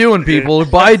 What are you doing, people?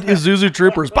 Buy Isuzu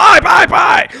Troopers.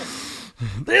 Buy.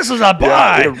 This is a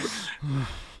buy.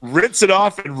 Rinse it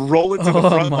off and roll it to the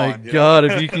front lawn. Oh my God.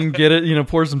 If you can get it,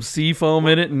 pour some sea foam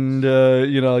in it and,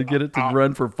 get it to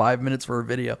run for 5 minutes for a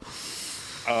video.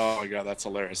 Oh my God, that's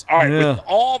hilarious. All right. With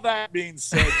all that being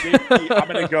said, JP, I'm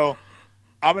gonna go.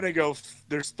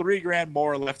 There's $3,000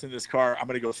 more left in this car. I'm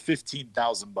gonna go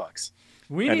 $15,000.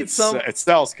 We need some. It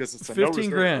sells because it's a 15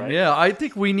 no grand. Right? Yeah, I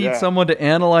think we need someone to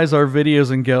analyze our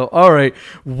videos and go, all right,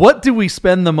 what do we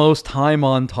spend the most time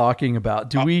on talking about?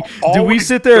 Do we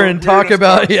sit there and talk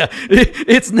about? Cars.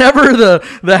 It's never the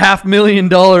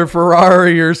 $500,000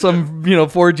 Ferrari or some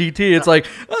Ford GT. It's like,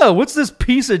 oh, what's this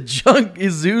piece of junk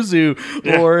Isuzu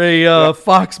or a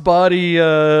Fox body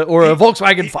or a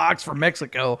Volkswagen Fox from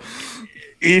Mexico?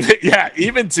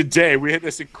 Even today we had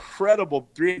this incredible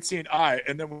 318i,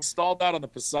 and then we stalled out on the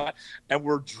Passat, and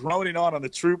we're droning on the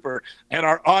Trooper, and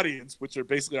our audience, which are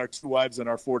basically our 2 wives and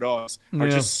our 4 dogs, are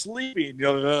just sleeping.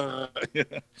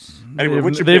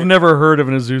 Anyway, they've never heard of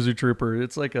an Isuzu Trooper.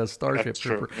 It's like a Starship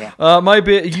Trooper. My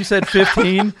bid, you said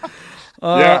 15.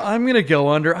 I'm going to go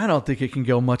under. I don't think it can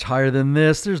go much higher than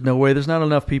this. There's no way. There's not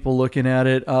enough people looking at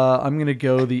it. I'm going to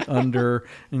go the under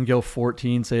and go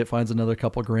 14. Say it finds another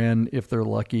couple grand if they're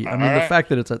lucky. I mean, the fact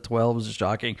that it's at 12 is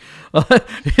shocking.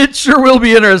 It sure will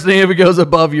be interesting if it goes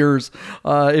above yours.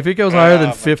 If it goes higher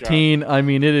than 15, I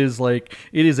mean, it is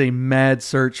a mad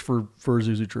search for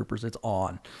Isuzu Troopers. It's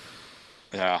on.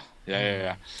 Yeah.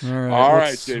 All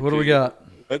right. JP. What do we got?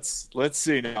 Let's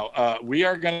see now.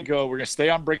 We're gonna stay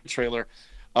on Break Trailer,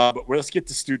 but let's get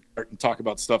to Stuttgart and talk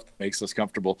about stuff that makes us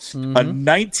comfortable. A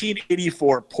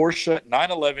 1984 Porsche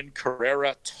 911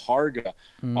 Carrera Targa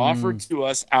offered to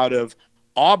us out of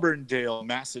Auburndale,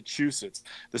 Massachusetts.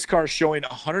 This car is showing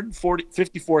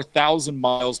 54,000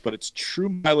 miles, but its true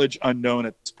mileage unknown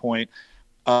at this point.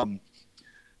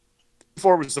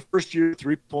 Before was the first year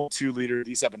 3.2 liter.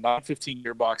 These have a 915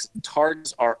 gearbox.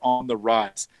 Targas are on the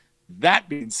rise. That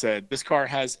being said, this car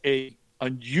has a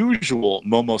unusual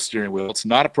Momo steering wheel. It's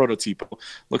not a prototypo.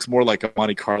 Looks more like a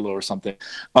Monte Carlo or something.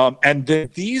 And then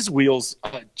these wheels,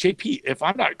 JP, if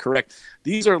I'm not correct,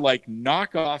 these are like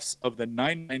knockoffs of the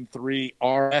 993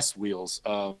 RS wheels.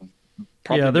 They're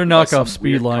knockoff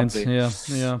speed lines.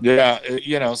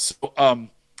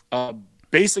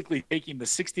 Basically taking the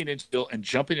 16-inch wheel and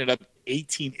jumping it up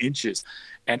 18 inches.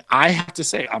 And I have to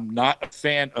say, I'm not a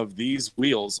fan of these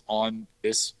wheels on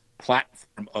this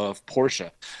platform of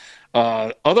Porsche.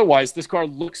 Otherwise, this car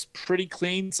looks pretty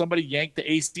clean. Somebody yanked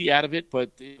the AC out of it,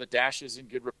 but the dash is in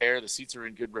good repair. The seats are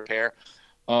in good repair.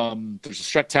 There's a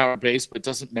strut tower base, but it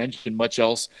doesn't mention much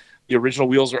else. The original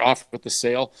wheels are off with the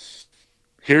sale.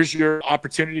 here's your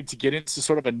opportunity to get into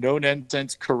sort of a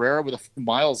no-nonsense Carrera with a few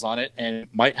miles on it, and it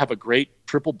might have a great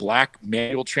triple black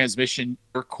manual transmission,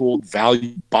 air-cooled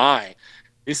value buy.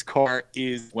 This car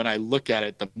is, when I look at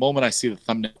it, the moment I see the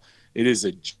thumbnail, it is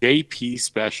a JP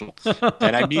special.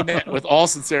 And I mean that with all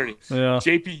sincerity. Yeah.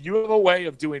 JP, you have a way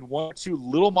of doing one or two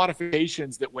little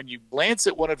modifications that when you glance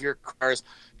at one of your cars,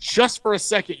 just for a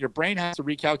second, your brain has to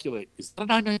recalculate. Is that a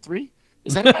 993?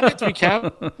 Is that a 993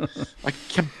 cab?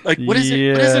 What is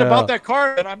it? What is it about that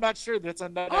car? And I'm not sure that's a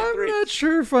 993. I'm not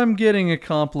sure if I'm getting a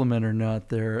compliment or not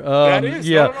there. That is.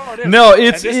 Yeah. No, it is. No,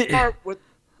 it's and this car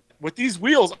with these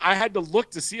wheels, I had to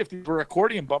look to see if these were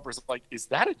accordion bumpers. Like, is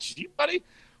that a Jeep, buddy?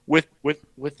 With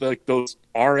like those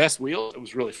RS wheels, it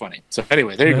was really funny. So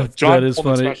anyway, there you go. John, that is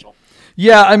Pullman funny. Special.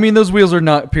 Yeah, I mean those wheels are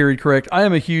not period correct. I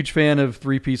am a huge fan of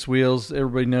three-piece wheels.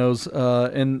 Everybody knows,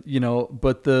 and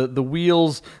but the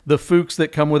wheels, the Fuchs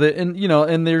that come with it, and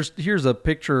and here's a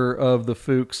picture of the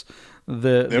Fuchs,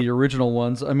 the original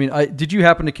ones. I mean, did you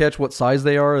happen to catch what size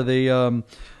they are? Are they 8s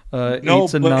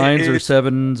and 9s or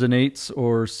 7s and 8s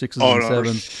or 6s and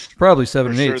 7s? Probably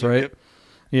 7 and 8s, right?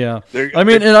 Yeah, I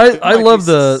mean, and I love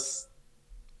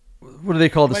what do they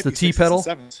call this? The T-pedal?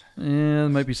 Yeah, it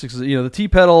might be 6s. The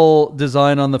T-pedal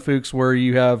design on the Fuchs where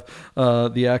you have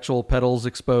the actual pedals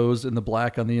exposed and the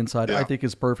black on the inside, I think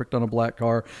is perfect on a black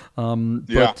car.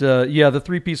 But the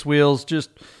three-piece wheels, just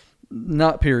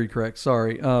not period correct.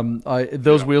 Sorry.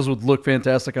 Those wheels would look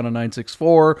fantastic on a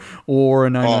 964 or a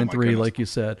 993, like you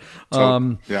said.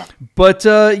 But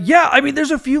I mean,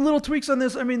 there's a few little tweaks on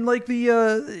this. I mean, like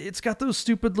it's got those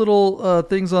stupid little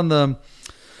things on the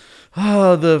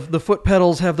foot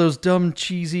pedals have those dumb,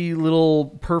 cheesy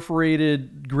little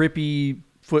perforated, grippy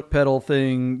foot pedal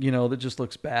thing, that just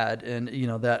looks bad, and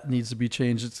that needs to be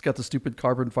changed. It's got the stupid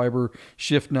carbon fiber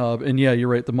shift knob, and yeah, you're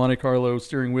right, the Monte Carlo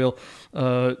steering wheel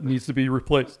needs to be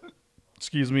replaced.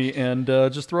 Excuse me, and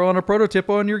just throw on a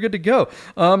prototypo and you're good to go.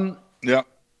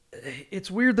 It's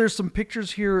weird. There's some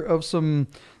pictures here of some.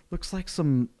 Looks like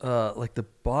some like the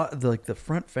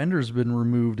front fender's been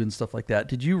removed and stuff like that.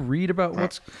 Did you read about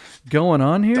what's going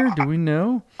on here? Do we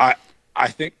know? I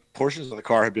think portions of the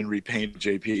car have been repainted,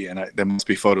 JP, and there must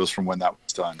be photos from when that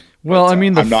was done. Well, I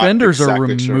mean, the fenders are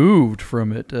removed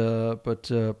from it, I'm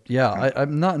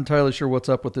not entirely sure what's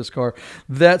up with this car.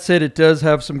 That said, it does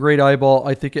have some great eyeball.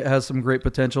 I think it has some great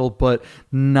potential, but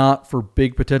not for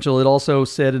big potential. It also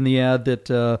said in the ad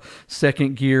that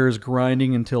second gear is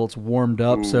grinding until it's warmed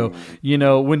up. Ooh. So,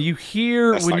 when you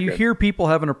hear people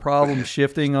having a problem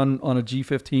shifting on a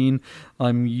G15,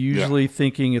 I'm usually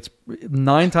thinking it's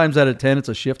 9 times out of 10 it's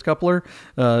a shift coupler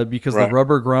because the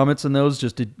rubber grommets in those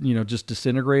just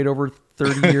disintegrate over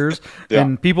 30 years,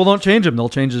 and people don't change them. They'll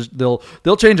change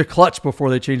a clutch before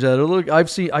they change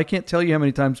that. I can't tell you how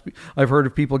many times I've heard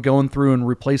of people going through and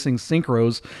replacing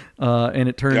synchros, and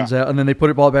it turns out, and then they put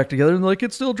it all back together and they're like,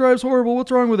 it still drives horrible.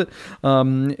 What's wrong with it?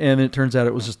 And it turns out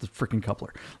it was just the freaking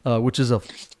coupler, which is a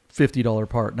 $50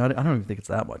 part. I don't even think it's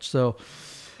that much. So.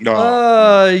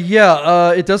 No.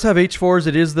 It does have H4s.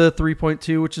 It is the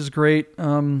 3.2, which is great.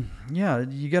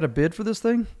 You got a bid for this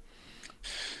thing?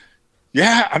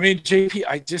 Yeah, I mean, JP,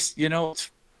 I just,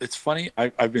 it's funny.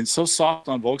 I've been so soft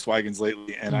on Volkswagens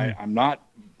lately, and I'm not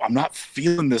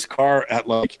feeling this car at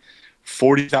like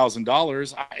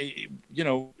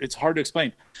 $40,000. It's hard to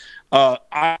explain.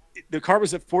 The car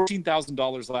was at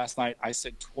 $14,000 last night. I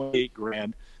said 28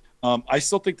 grand. I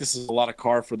still think this is a lot of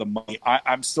car for the money.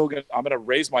 I'm gonna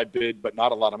raise my bid, but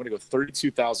not a lot. I'm gonna go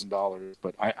 $32,000.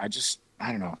 But I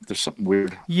don't know. There's something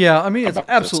weird. Yeah, I mean, it's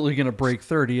absolutely gonna break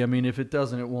 30. I mean, if it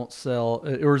doesn't, it won't sell.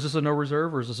 Or is this a no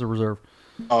reserve, or is this a reserve?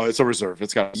 Oh, it's a reserve.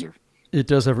 It's got a reserve. It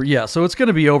does have, so it's going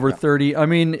to be over 30. I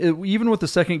mean, even with the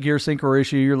second gear synchro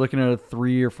ratio, you're looking at a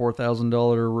 $3,000 or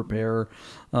 $4,000 repair,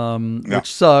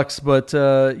 which sucks. But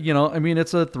I mean,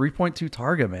 it's a 3.2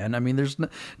 Targa, man. I mean,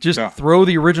 throw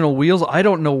the original wheels. I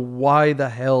don't know why the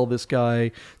hell this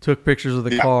guy took pictures of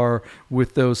the car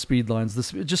with those speed lines.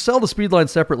 Just sell the speed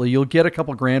lines separately. You'll get a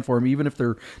couple grand for them, even if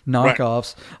they're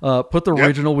knockoffs. Put the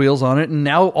original wheels on it, and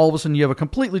now all of a sudden you have a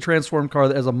completely transformed car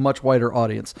that has a much wider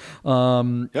audience.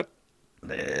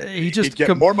 He'd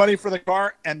get more money for the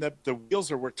car, and the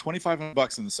wheels are worth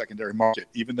 $2,500 in the secondary market,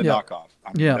 even the knockoff.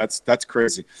 I mean, that's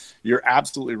crazy. You're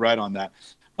absolutely right on that.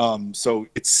 So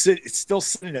it's still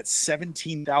sitting at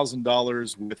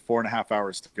 $17,000 with 4.5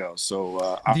 hours to go.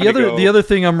 So the other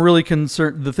thing I'm really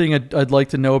concerned, the thing I'd like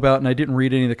to know about, and I didn't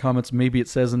read any of the comments. Maybe it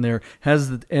says in there: has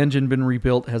the engine been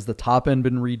rebuilt? Has the top end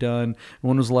been redone?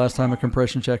 When was the last time a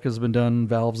compression check has been done?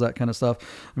 Valves, that kind of stuff.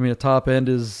 I mean, a top end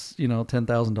is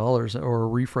 $10,000, or a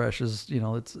refresh is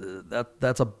it's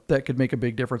that could make a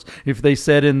big difference. If they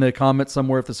said in the comments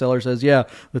somewhere, if the seller says, yeah,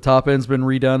 the top end's been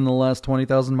redone in the last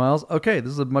 20,000 miles, okay,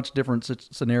 this is a much different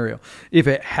scenario. If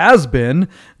it has been,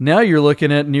 now you're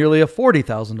looking at nearly a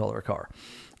 $40,000 car.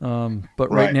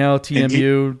 But right now,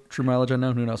 TMU, true mileage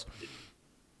unknown, who knows?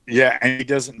 Yeah, and he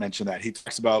doesn't mention that. He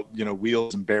talks about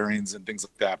wheels and bearings and things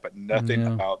like that, but nothing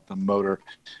about the motor.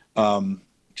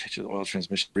 Change the oil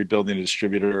transmission, rebuilding a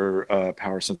distributor,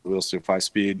 power sensor wheels to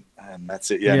 5-speed, and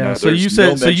that's it. Yeah. No, so you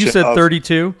said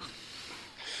 32.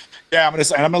 Yeah, I'm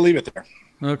gonna leave it there.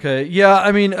 Okay. Yeah,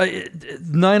 I mean,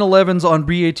 911s on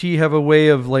BAT have a way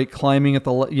of like climbing at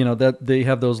the, that they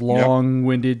have those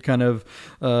long-winded kind of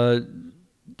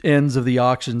ends of the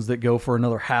auctions that go for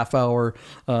another half hour.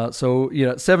 So,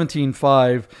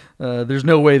 17.5, there's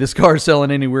no way this car is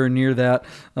selling anywhere near that.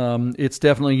 It's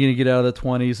definitely going to get out of the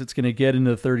 20s. It's going to get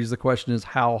into the 30s. The question is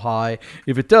how high.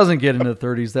 If it doesn't get into the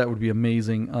 30s, that would be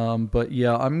amazing. But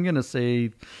yeah, I'm going to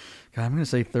say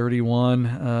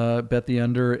 31, bet the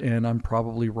under, and I'm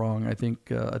probably wrong. I think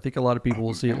a lot of people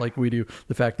will see it like we do.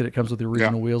 The fact that it comes with the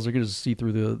original wheels, they're going to see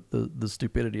through the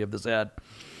stupidity of this ad.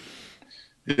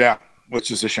 Yeah, which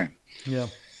is a shame. Yeah.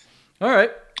 All right.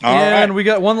 And we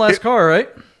got one last car, right?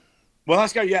 Well,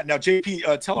 last guy, yeah. Now,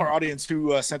 JP, tell our audience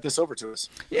who sent this over to us.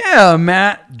 Yeah,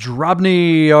 Matt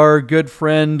Drobny, our good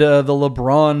friend, the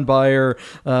LeBron buyer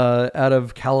out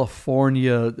of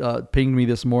California, pinged me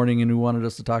this morning and who wanted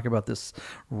us to talk about this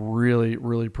really,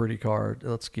 really pretty car.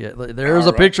 There's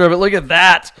a picture of it. Look at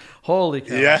that. Holy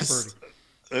cow. Yes.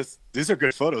 These are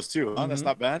good photos, too. Huh? That's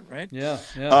not bad, right? Yeah.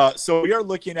 So we are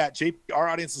looking at, JP, our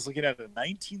audience is looking at a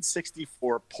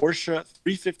 1964 Porsche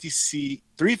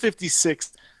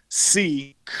 356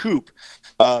 C coupe.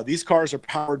 These cars are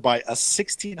powered by a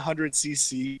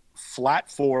 1600cc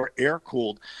flat four air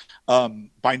cooled. By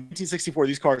 1964,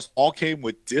 these cars all came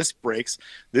with disc brakes.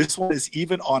 This one is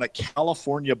even on a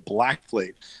California black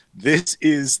plate. This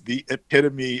is the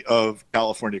epitome of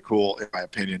California cool, in my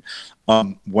opinion.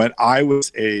 When I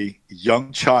was a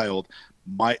young child,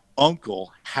 my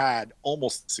uncle had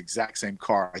almost this exact same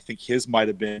car. I think his might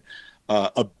have been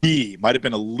a B, might have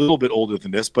been a little bit older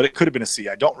than this, but it could have been a C.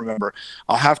 I don't remember.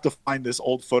 I'll have to find this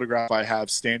old photograph I have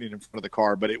standing in front of the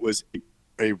car, but it was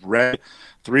a red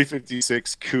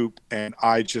 356 coupe, and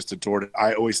I just adored it.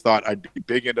 I always thought I'd be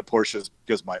big into Porsches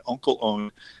because my uncle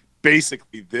owned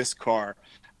basically this car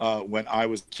when I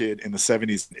was a kid in the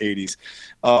 70s and 80s.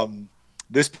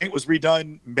 This paint was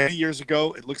redone many years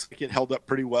ago. It looks like it held up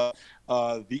pretty well.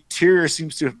 The interior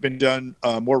seems to have been done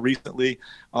more recently.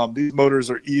 These motors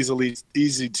are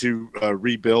easy to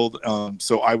rebuild.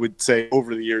 So I would say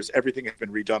over the years, everything has been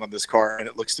redone on this car, and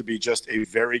it looks to be just a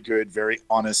very good, very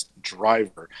honest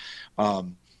driver.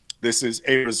 This is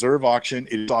a reserve auction.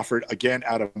 It is offered, again,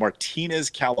 out of Martinez,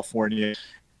 California.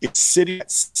 It's sitting at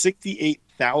 $68,000,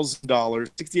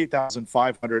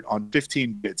 $68,500 on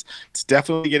 15 bids. It's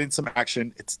definitely getting some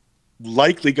action. It's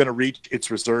likely going to reach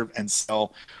its reserve and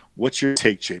sell. What's your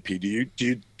take, JP?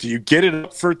 Do you get it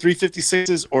up for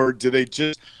 356s, or do they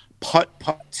just putt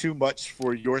too much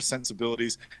for your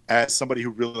sensibilities as somebody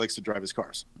who really likes to drive his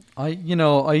cars?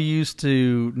 I used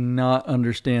to not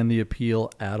understand the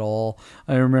appeal at all.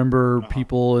 I remember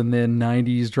people in the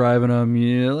 90s driving them,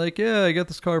 I got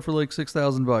this car for like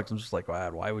 $6,000. I'm just like, wow,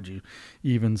 why would you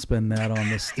even spend that on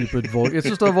this stupid It's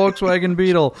just a Volkswagen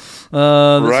Beetle.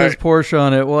 That says Porsche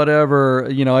on it, whatever.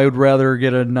 I would rather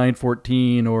get a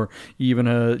 914 or even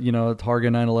a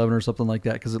Targa 911 or something like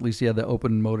that, because at least you had the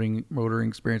open motoring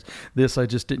experience. This, I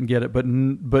just didn't get it, but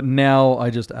now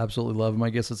I just absolutely love them. I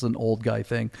guess it's an old guy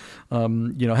thing. But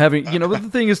the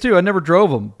thing is too, I never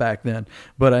drove them back then,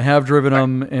 but I have driven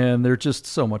them, and they're just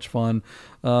so much fun.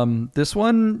 This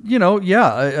one,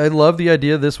 I love the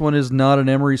idea. This one is not an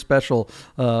Emery special,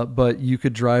 but you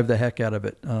could drive the heck out of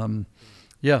it.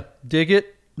 Dig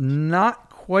it. Not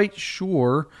quite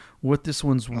sure what this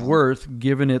one's worth,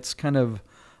 given its kind of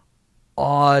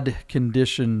odd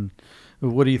condition.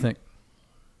 What do you think?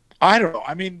 I don't know.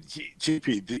 I mean,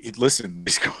 GP, listen,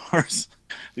 these cars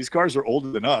are older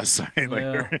than us. I mean,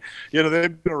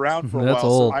 they've been around for a while.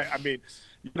 Old. So I mean,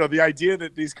 the idea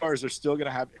that these cars are still going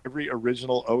to have every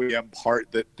original OEM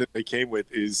part that they came with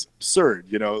is absurd.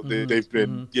 They've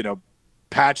been,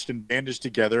 patched and bandaged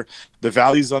together. The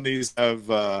values on these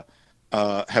have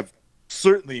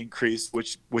certainly increased,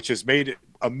 which has made it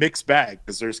a mixed bag,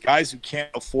 because there's guys who can't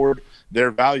afford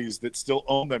their values that still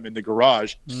own them in the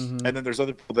garage, and then there's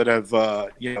other people that have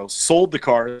sold the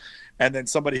car, and then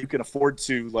somebody who can afford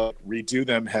to like redo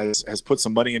them has put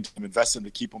some money into them, invested in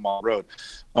to keep them on the road.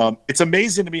 It's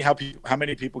amazing to me how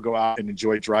many people go out and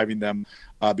enjoy driving them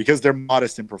because they're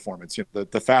modest in performance.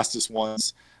 The fastest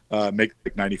ones make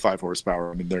like 95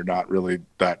 horsepower. I mean, they're not really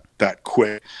that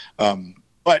quick,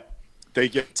 but they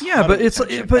get but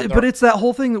it's that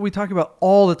whole thing that we talk about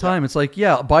all the time. It's like,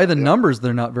 by the numbers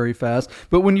they're not very fast,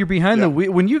 but when you're behind the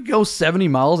wheel, when you go 70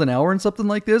 miles an hour and something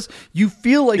like this, you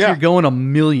feel like you're going a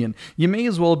million. You may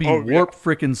as well be warp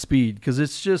freaking speed, because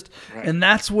it's just and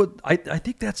that's what I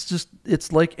think that's just,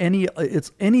 it's like any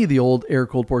of the old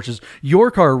air-cooled Porsches. Your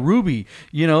car, Ruby,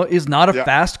 is not a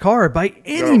fast car by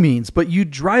any means, but you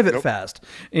drive it fast,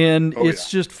 and it's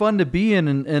just fun to be in,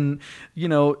 and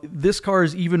this car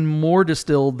is even more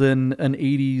distilled than an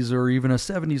 80s or even a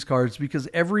 70s car. It's because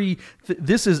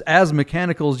this is as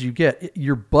mechanical as you get.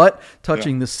 Your butt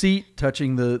touching the seat,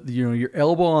 touching your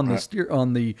elbow on the steer,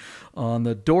 on the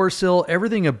door sill.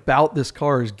 Everything about this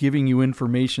car is giving you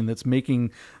information that's making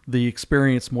the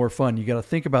experience more fun. You got to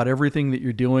think about everything that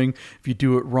you're doing. If you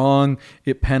do it wrong,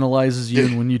 it penalizes you,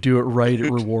 and when you do it right,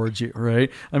 it rewards you, right?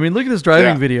 I mean, look at this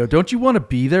driving video. Don't you want to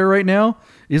be there right now?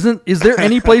 Is there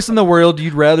any place in the world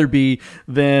you'd rather be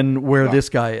than where this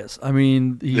guy is? I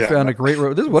mean, he found a great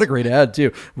road. What a great ad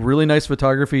too. Really nice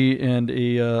photography and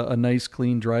a nice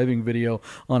clean driving video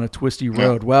on a twisty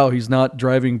road. Wow, he's not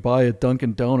driving by a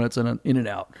Dunkin' Donuts and an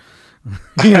In-N-Out,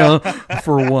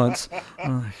 for once.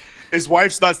 His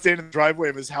wife's not standing in the driveway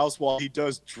of his house while he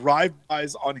does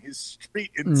drive-bys on his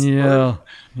street.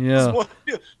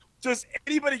 Just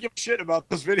anybody give a shit about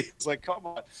those videos. Like, come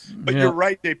on. But you're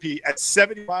right, JP. At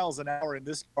 70 miles an hour in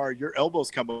this car, your elbows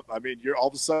come up. I mean, you're all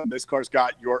of a sudden, this car's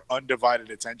got your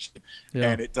undivided attention,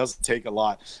 and it doesn't take a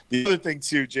lot. The other thing,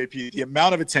 too, JP, the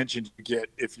amount of attention you get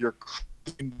if you're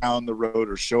cruising down the road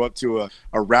or show up to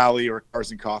a rally or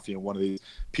Cars and Coffee in one of these,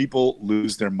 people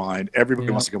lose their mind. Everybody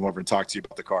wants to come over and talk to you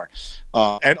about the car.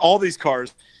 And all these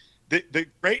cars, the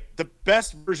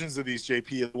best versions of these,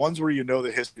 JP, are the ones where you know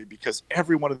the history, because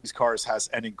every one of these cars has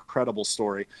an incredible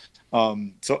story.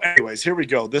 So anyways, here we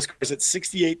go. This car is at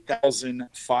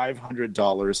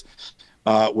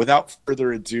 $68,500. Without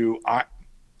further ado,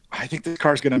 I think this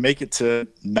car is going to make it to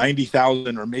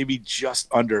 90,000 or maybe just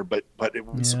under, but it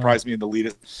wouldn't surprise me in the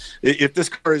least. If this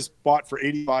car is bought for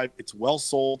 85, it's well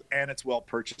sold and it's well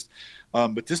purchased.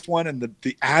 But this one, and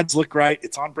the ads look right.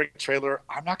 It's on Bring a Trailer.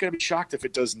 I'm not going to be shocked if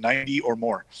it does 90 or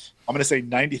more. I'm going to say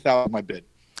 90,000 my bid.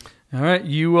 All right,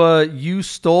 you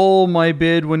stole my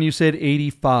bid when you said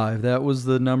 85. That was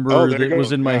the number that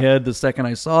was in my head the second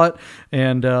I saw it,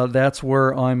 and that's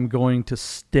where I'm going to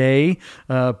stay.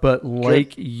 But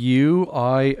like you,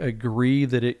 I agree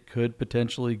that it could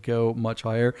potentially go much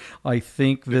higher. I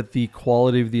think that the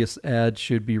quality of this ad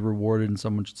should be rewarded, and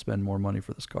someone should spend more money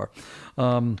for this car.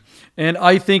 And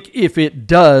I think if it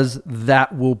does,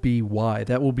 that will be why.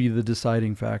 That will be the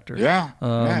deciding factor.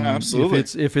 Absolutely.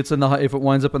 If it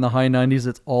winds up in the high 90s,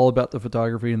 it's all about the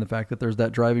photography and the fact that there's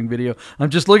that driving video.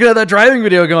 I'm just looking at that driving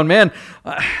video going, man,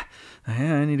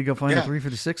 I need to go find a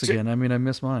 356 again. I mean, I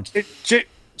miss mine.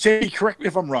 Jay, correct me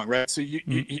if I'm wrong, right? So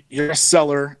you're a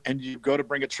seller and you go to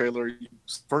Bring a Trailer, you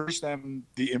furnish them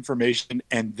the information,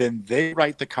 and then they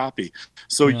write the copy.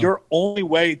 So your only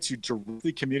way to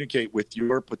directly communicate with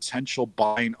your potential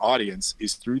buying audience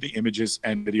is through the images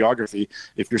and videography,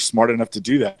 if you're smart enough to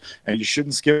do that. And you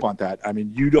shouldn't skip on that. I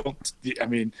mean,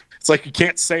 it's like you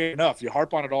can't say it enough. You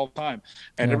harp on it all the time.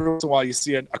 And every once in a while you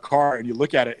see a car and you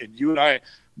look at it, and you and I,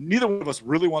 neither one of us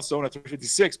really wants to own a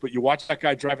 356, but you watch that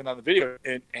guy driving down the video,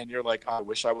 and you're like, I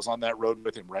wish I was on that road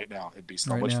with him right now. It'd be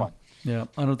so much fun. Yeah,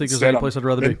 I don't think there's any place I'd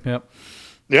rather be.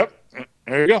 Yep.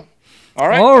 There you go.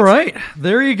 All right.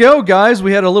 There you go, guys.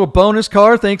 We had a little bonus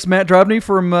car. Thanks, Matt Drobny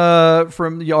from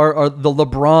the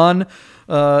LeBron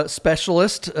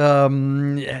specialist.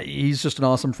 He's just an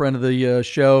awesome friend of the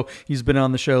show. He's been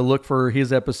on the show. Look for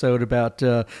his episode about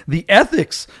the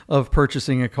ethics of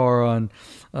purchasing a car on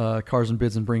Cars and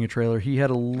Bids and Bring a Trailer. He had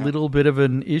a little bit of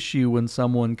an issue when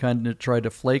someone kind of tried to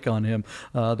flake on him.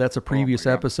 That's a previous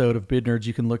episode of Bid Nerds.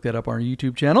 You can look that up on our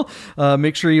YouTube channel.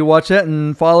 Make sure you watch that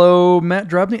and follow Matt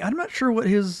Drobny. I'm not sure what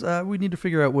his we need to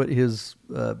figure out what his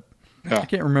I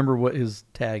can't remember what his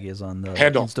tag is on the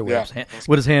handle. InstaWebs. Yeah.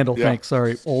 What is handle? Yeah. Thanks.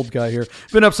 Sorry, old guy here.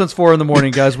 Been up since 4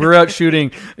 a.m, guys. We're out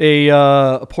shooting a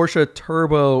Porsche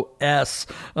Turbo S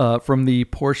from the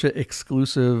Porsche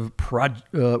exclusive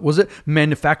was it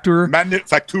Manufacturer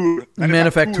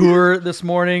this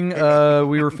morning.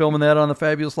 We were filming that on the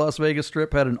fabulous Las Vegas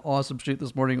Strip. Had an awesome shoot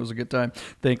this morning. It was a good time.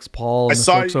 Thanks, Paul, and the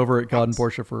folks over at God and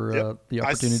Porsche for the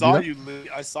opportunity.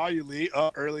 I saw you, Lee,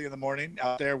 up early in the morning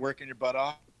out there working your butt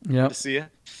off. Yeah, to see you.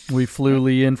 We flew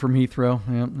Lee in from Heathrow.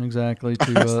 Yeah, exactly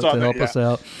to help us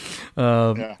out.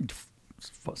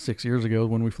 6 years ago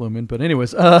when we flew him in. But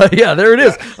anyways, there it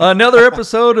is. Another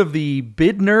episode of the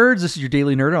Bid Nerds. This is your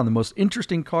daily nerd on the most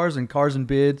interesting cars and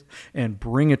bids, and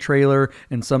bring a trailer,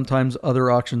 and sometimes other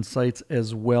auction sites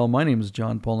as well. My name is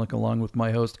John Polnik, along with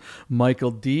my host,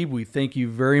 Michael Deeb. We thank you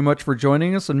very much for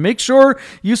joining us, and make sure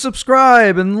you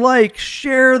subscribe and like,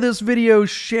 share this video,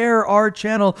 share our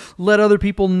channel, let other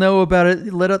people know about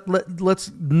it. Let's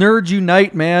nerd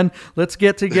unite, man. Let's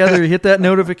get together. Hit that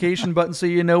notification button so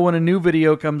you know when a new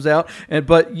video comes out.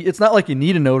 But it's not like you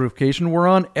need a notification. We're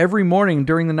on every morning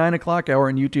during the 9 o'clock hour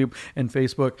on YouTube and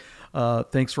Facebook.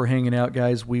 Thanks for hanging out,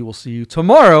 guys. We will see you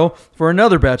tomorrow for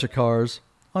another batch of cars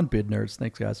on Bid Nerds.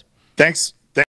 Thanks, guys. Thanks.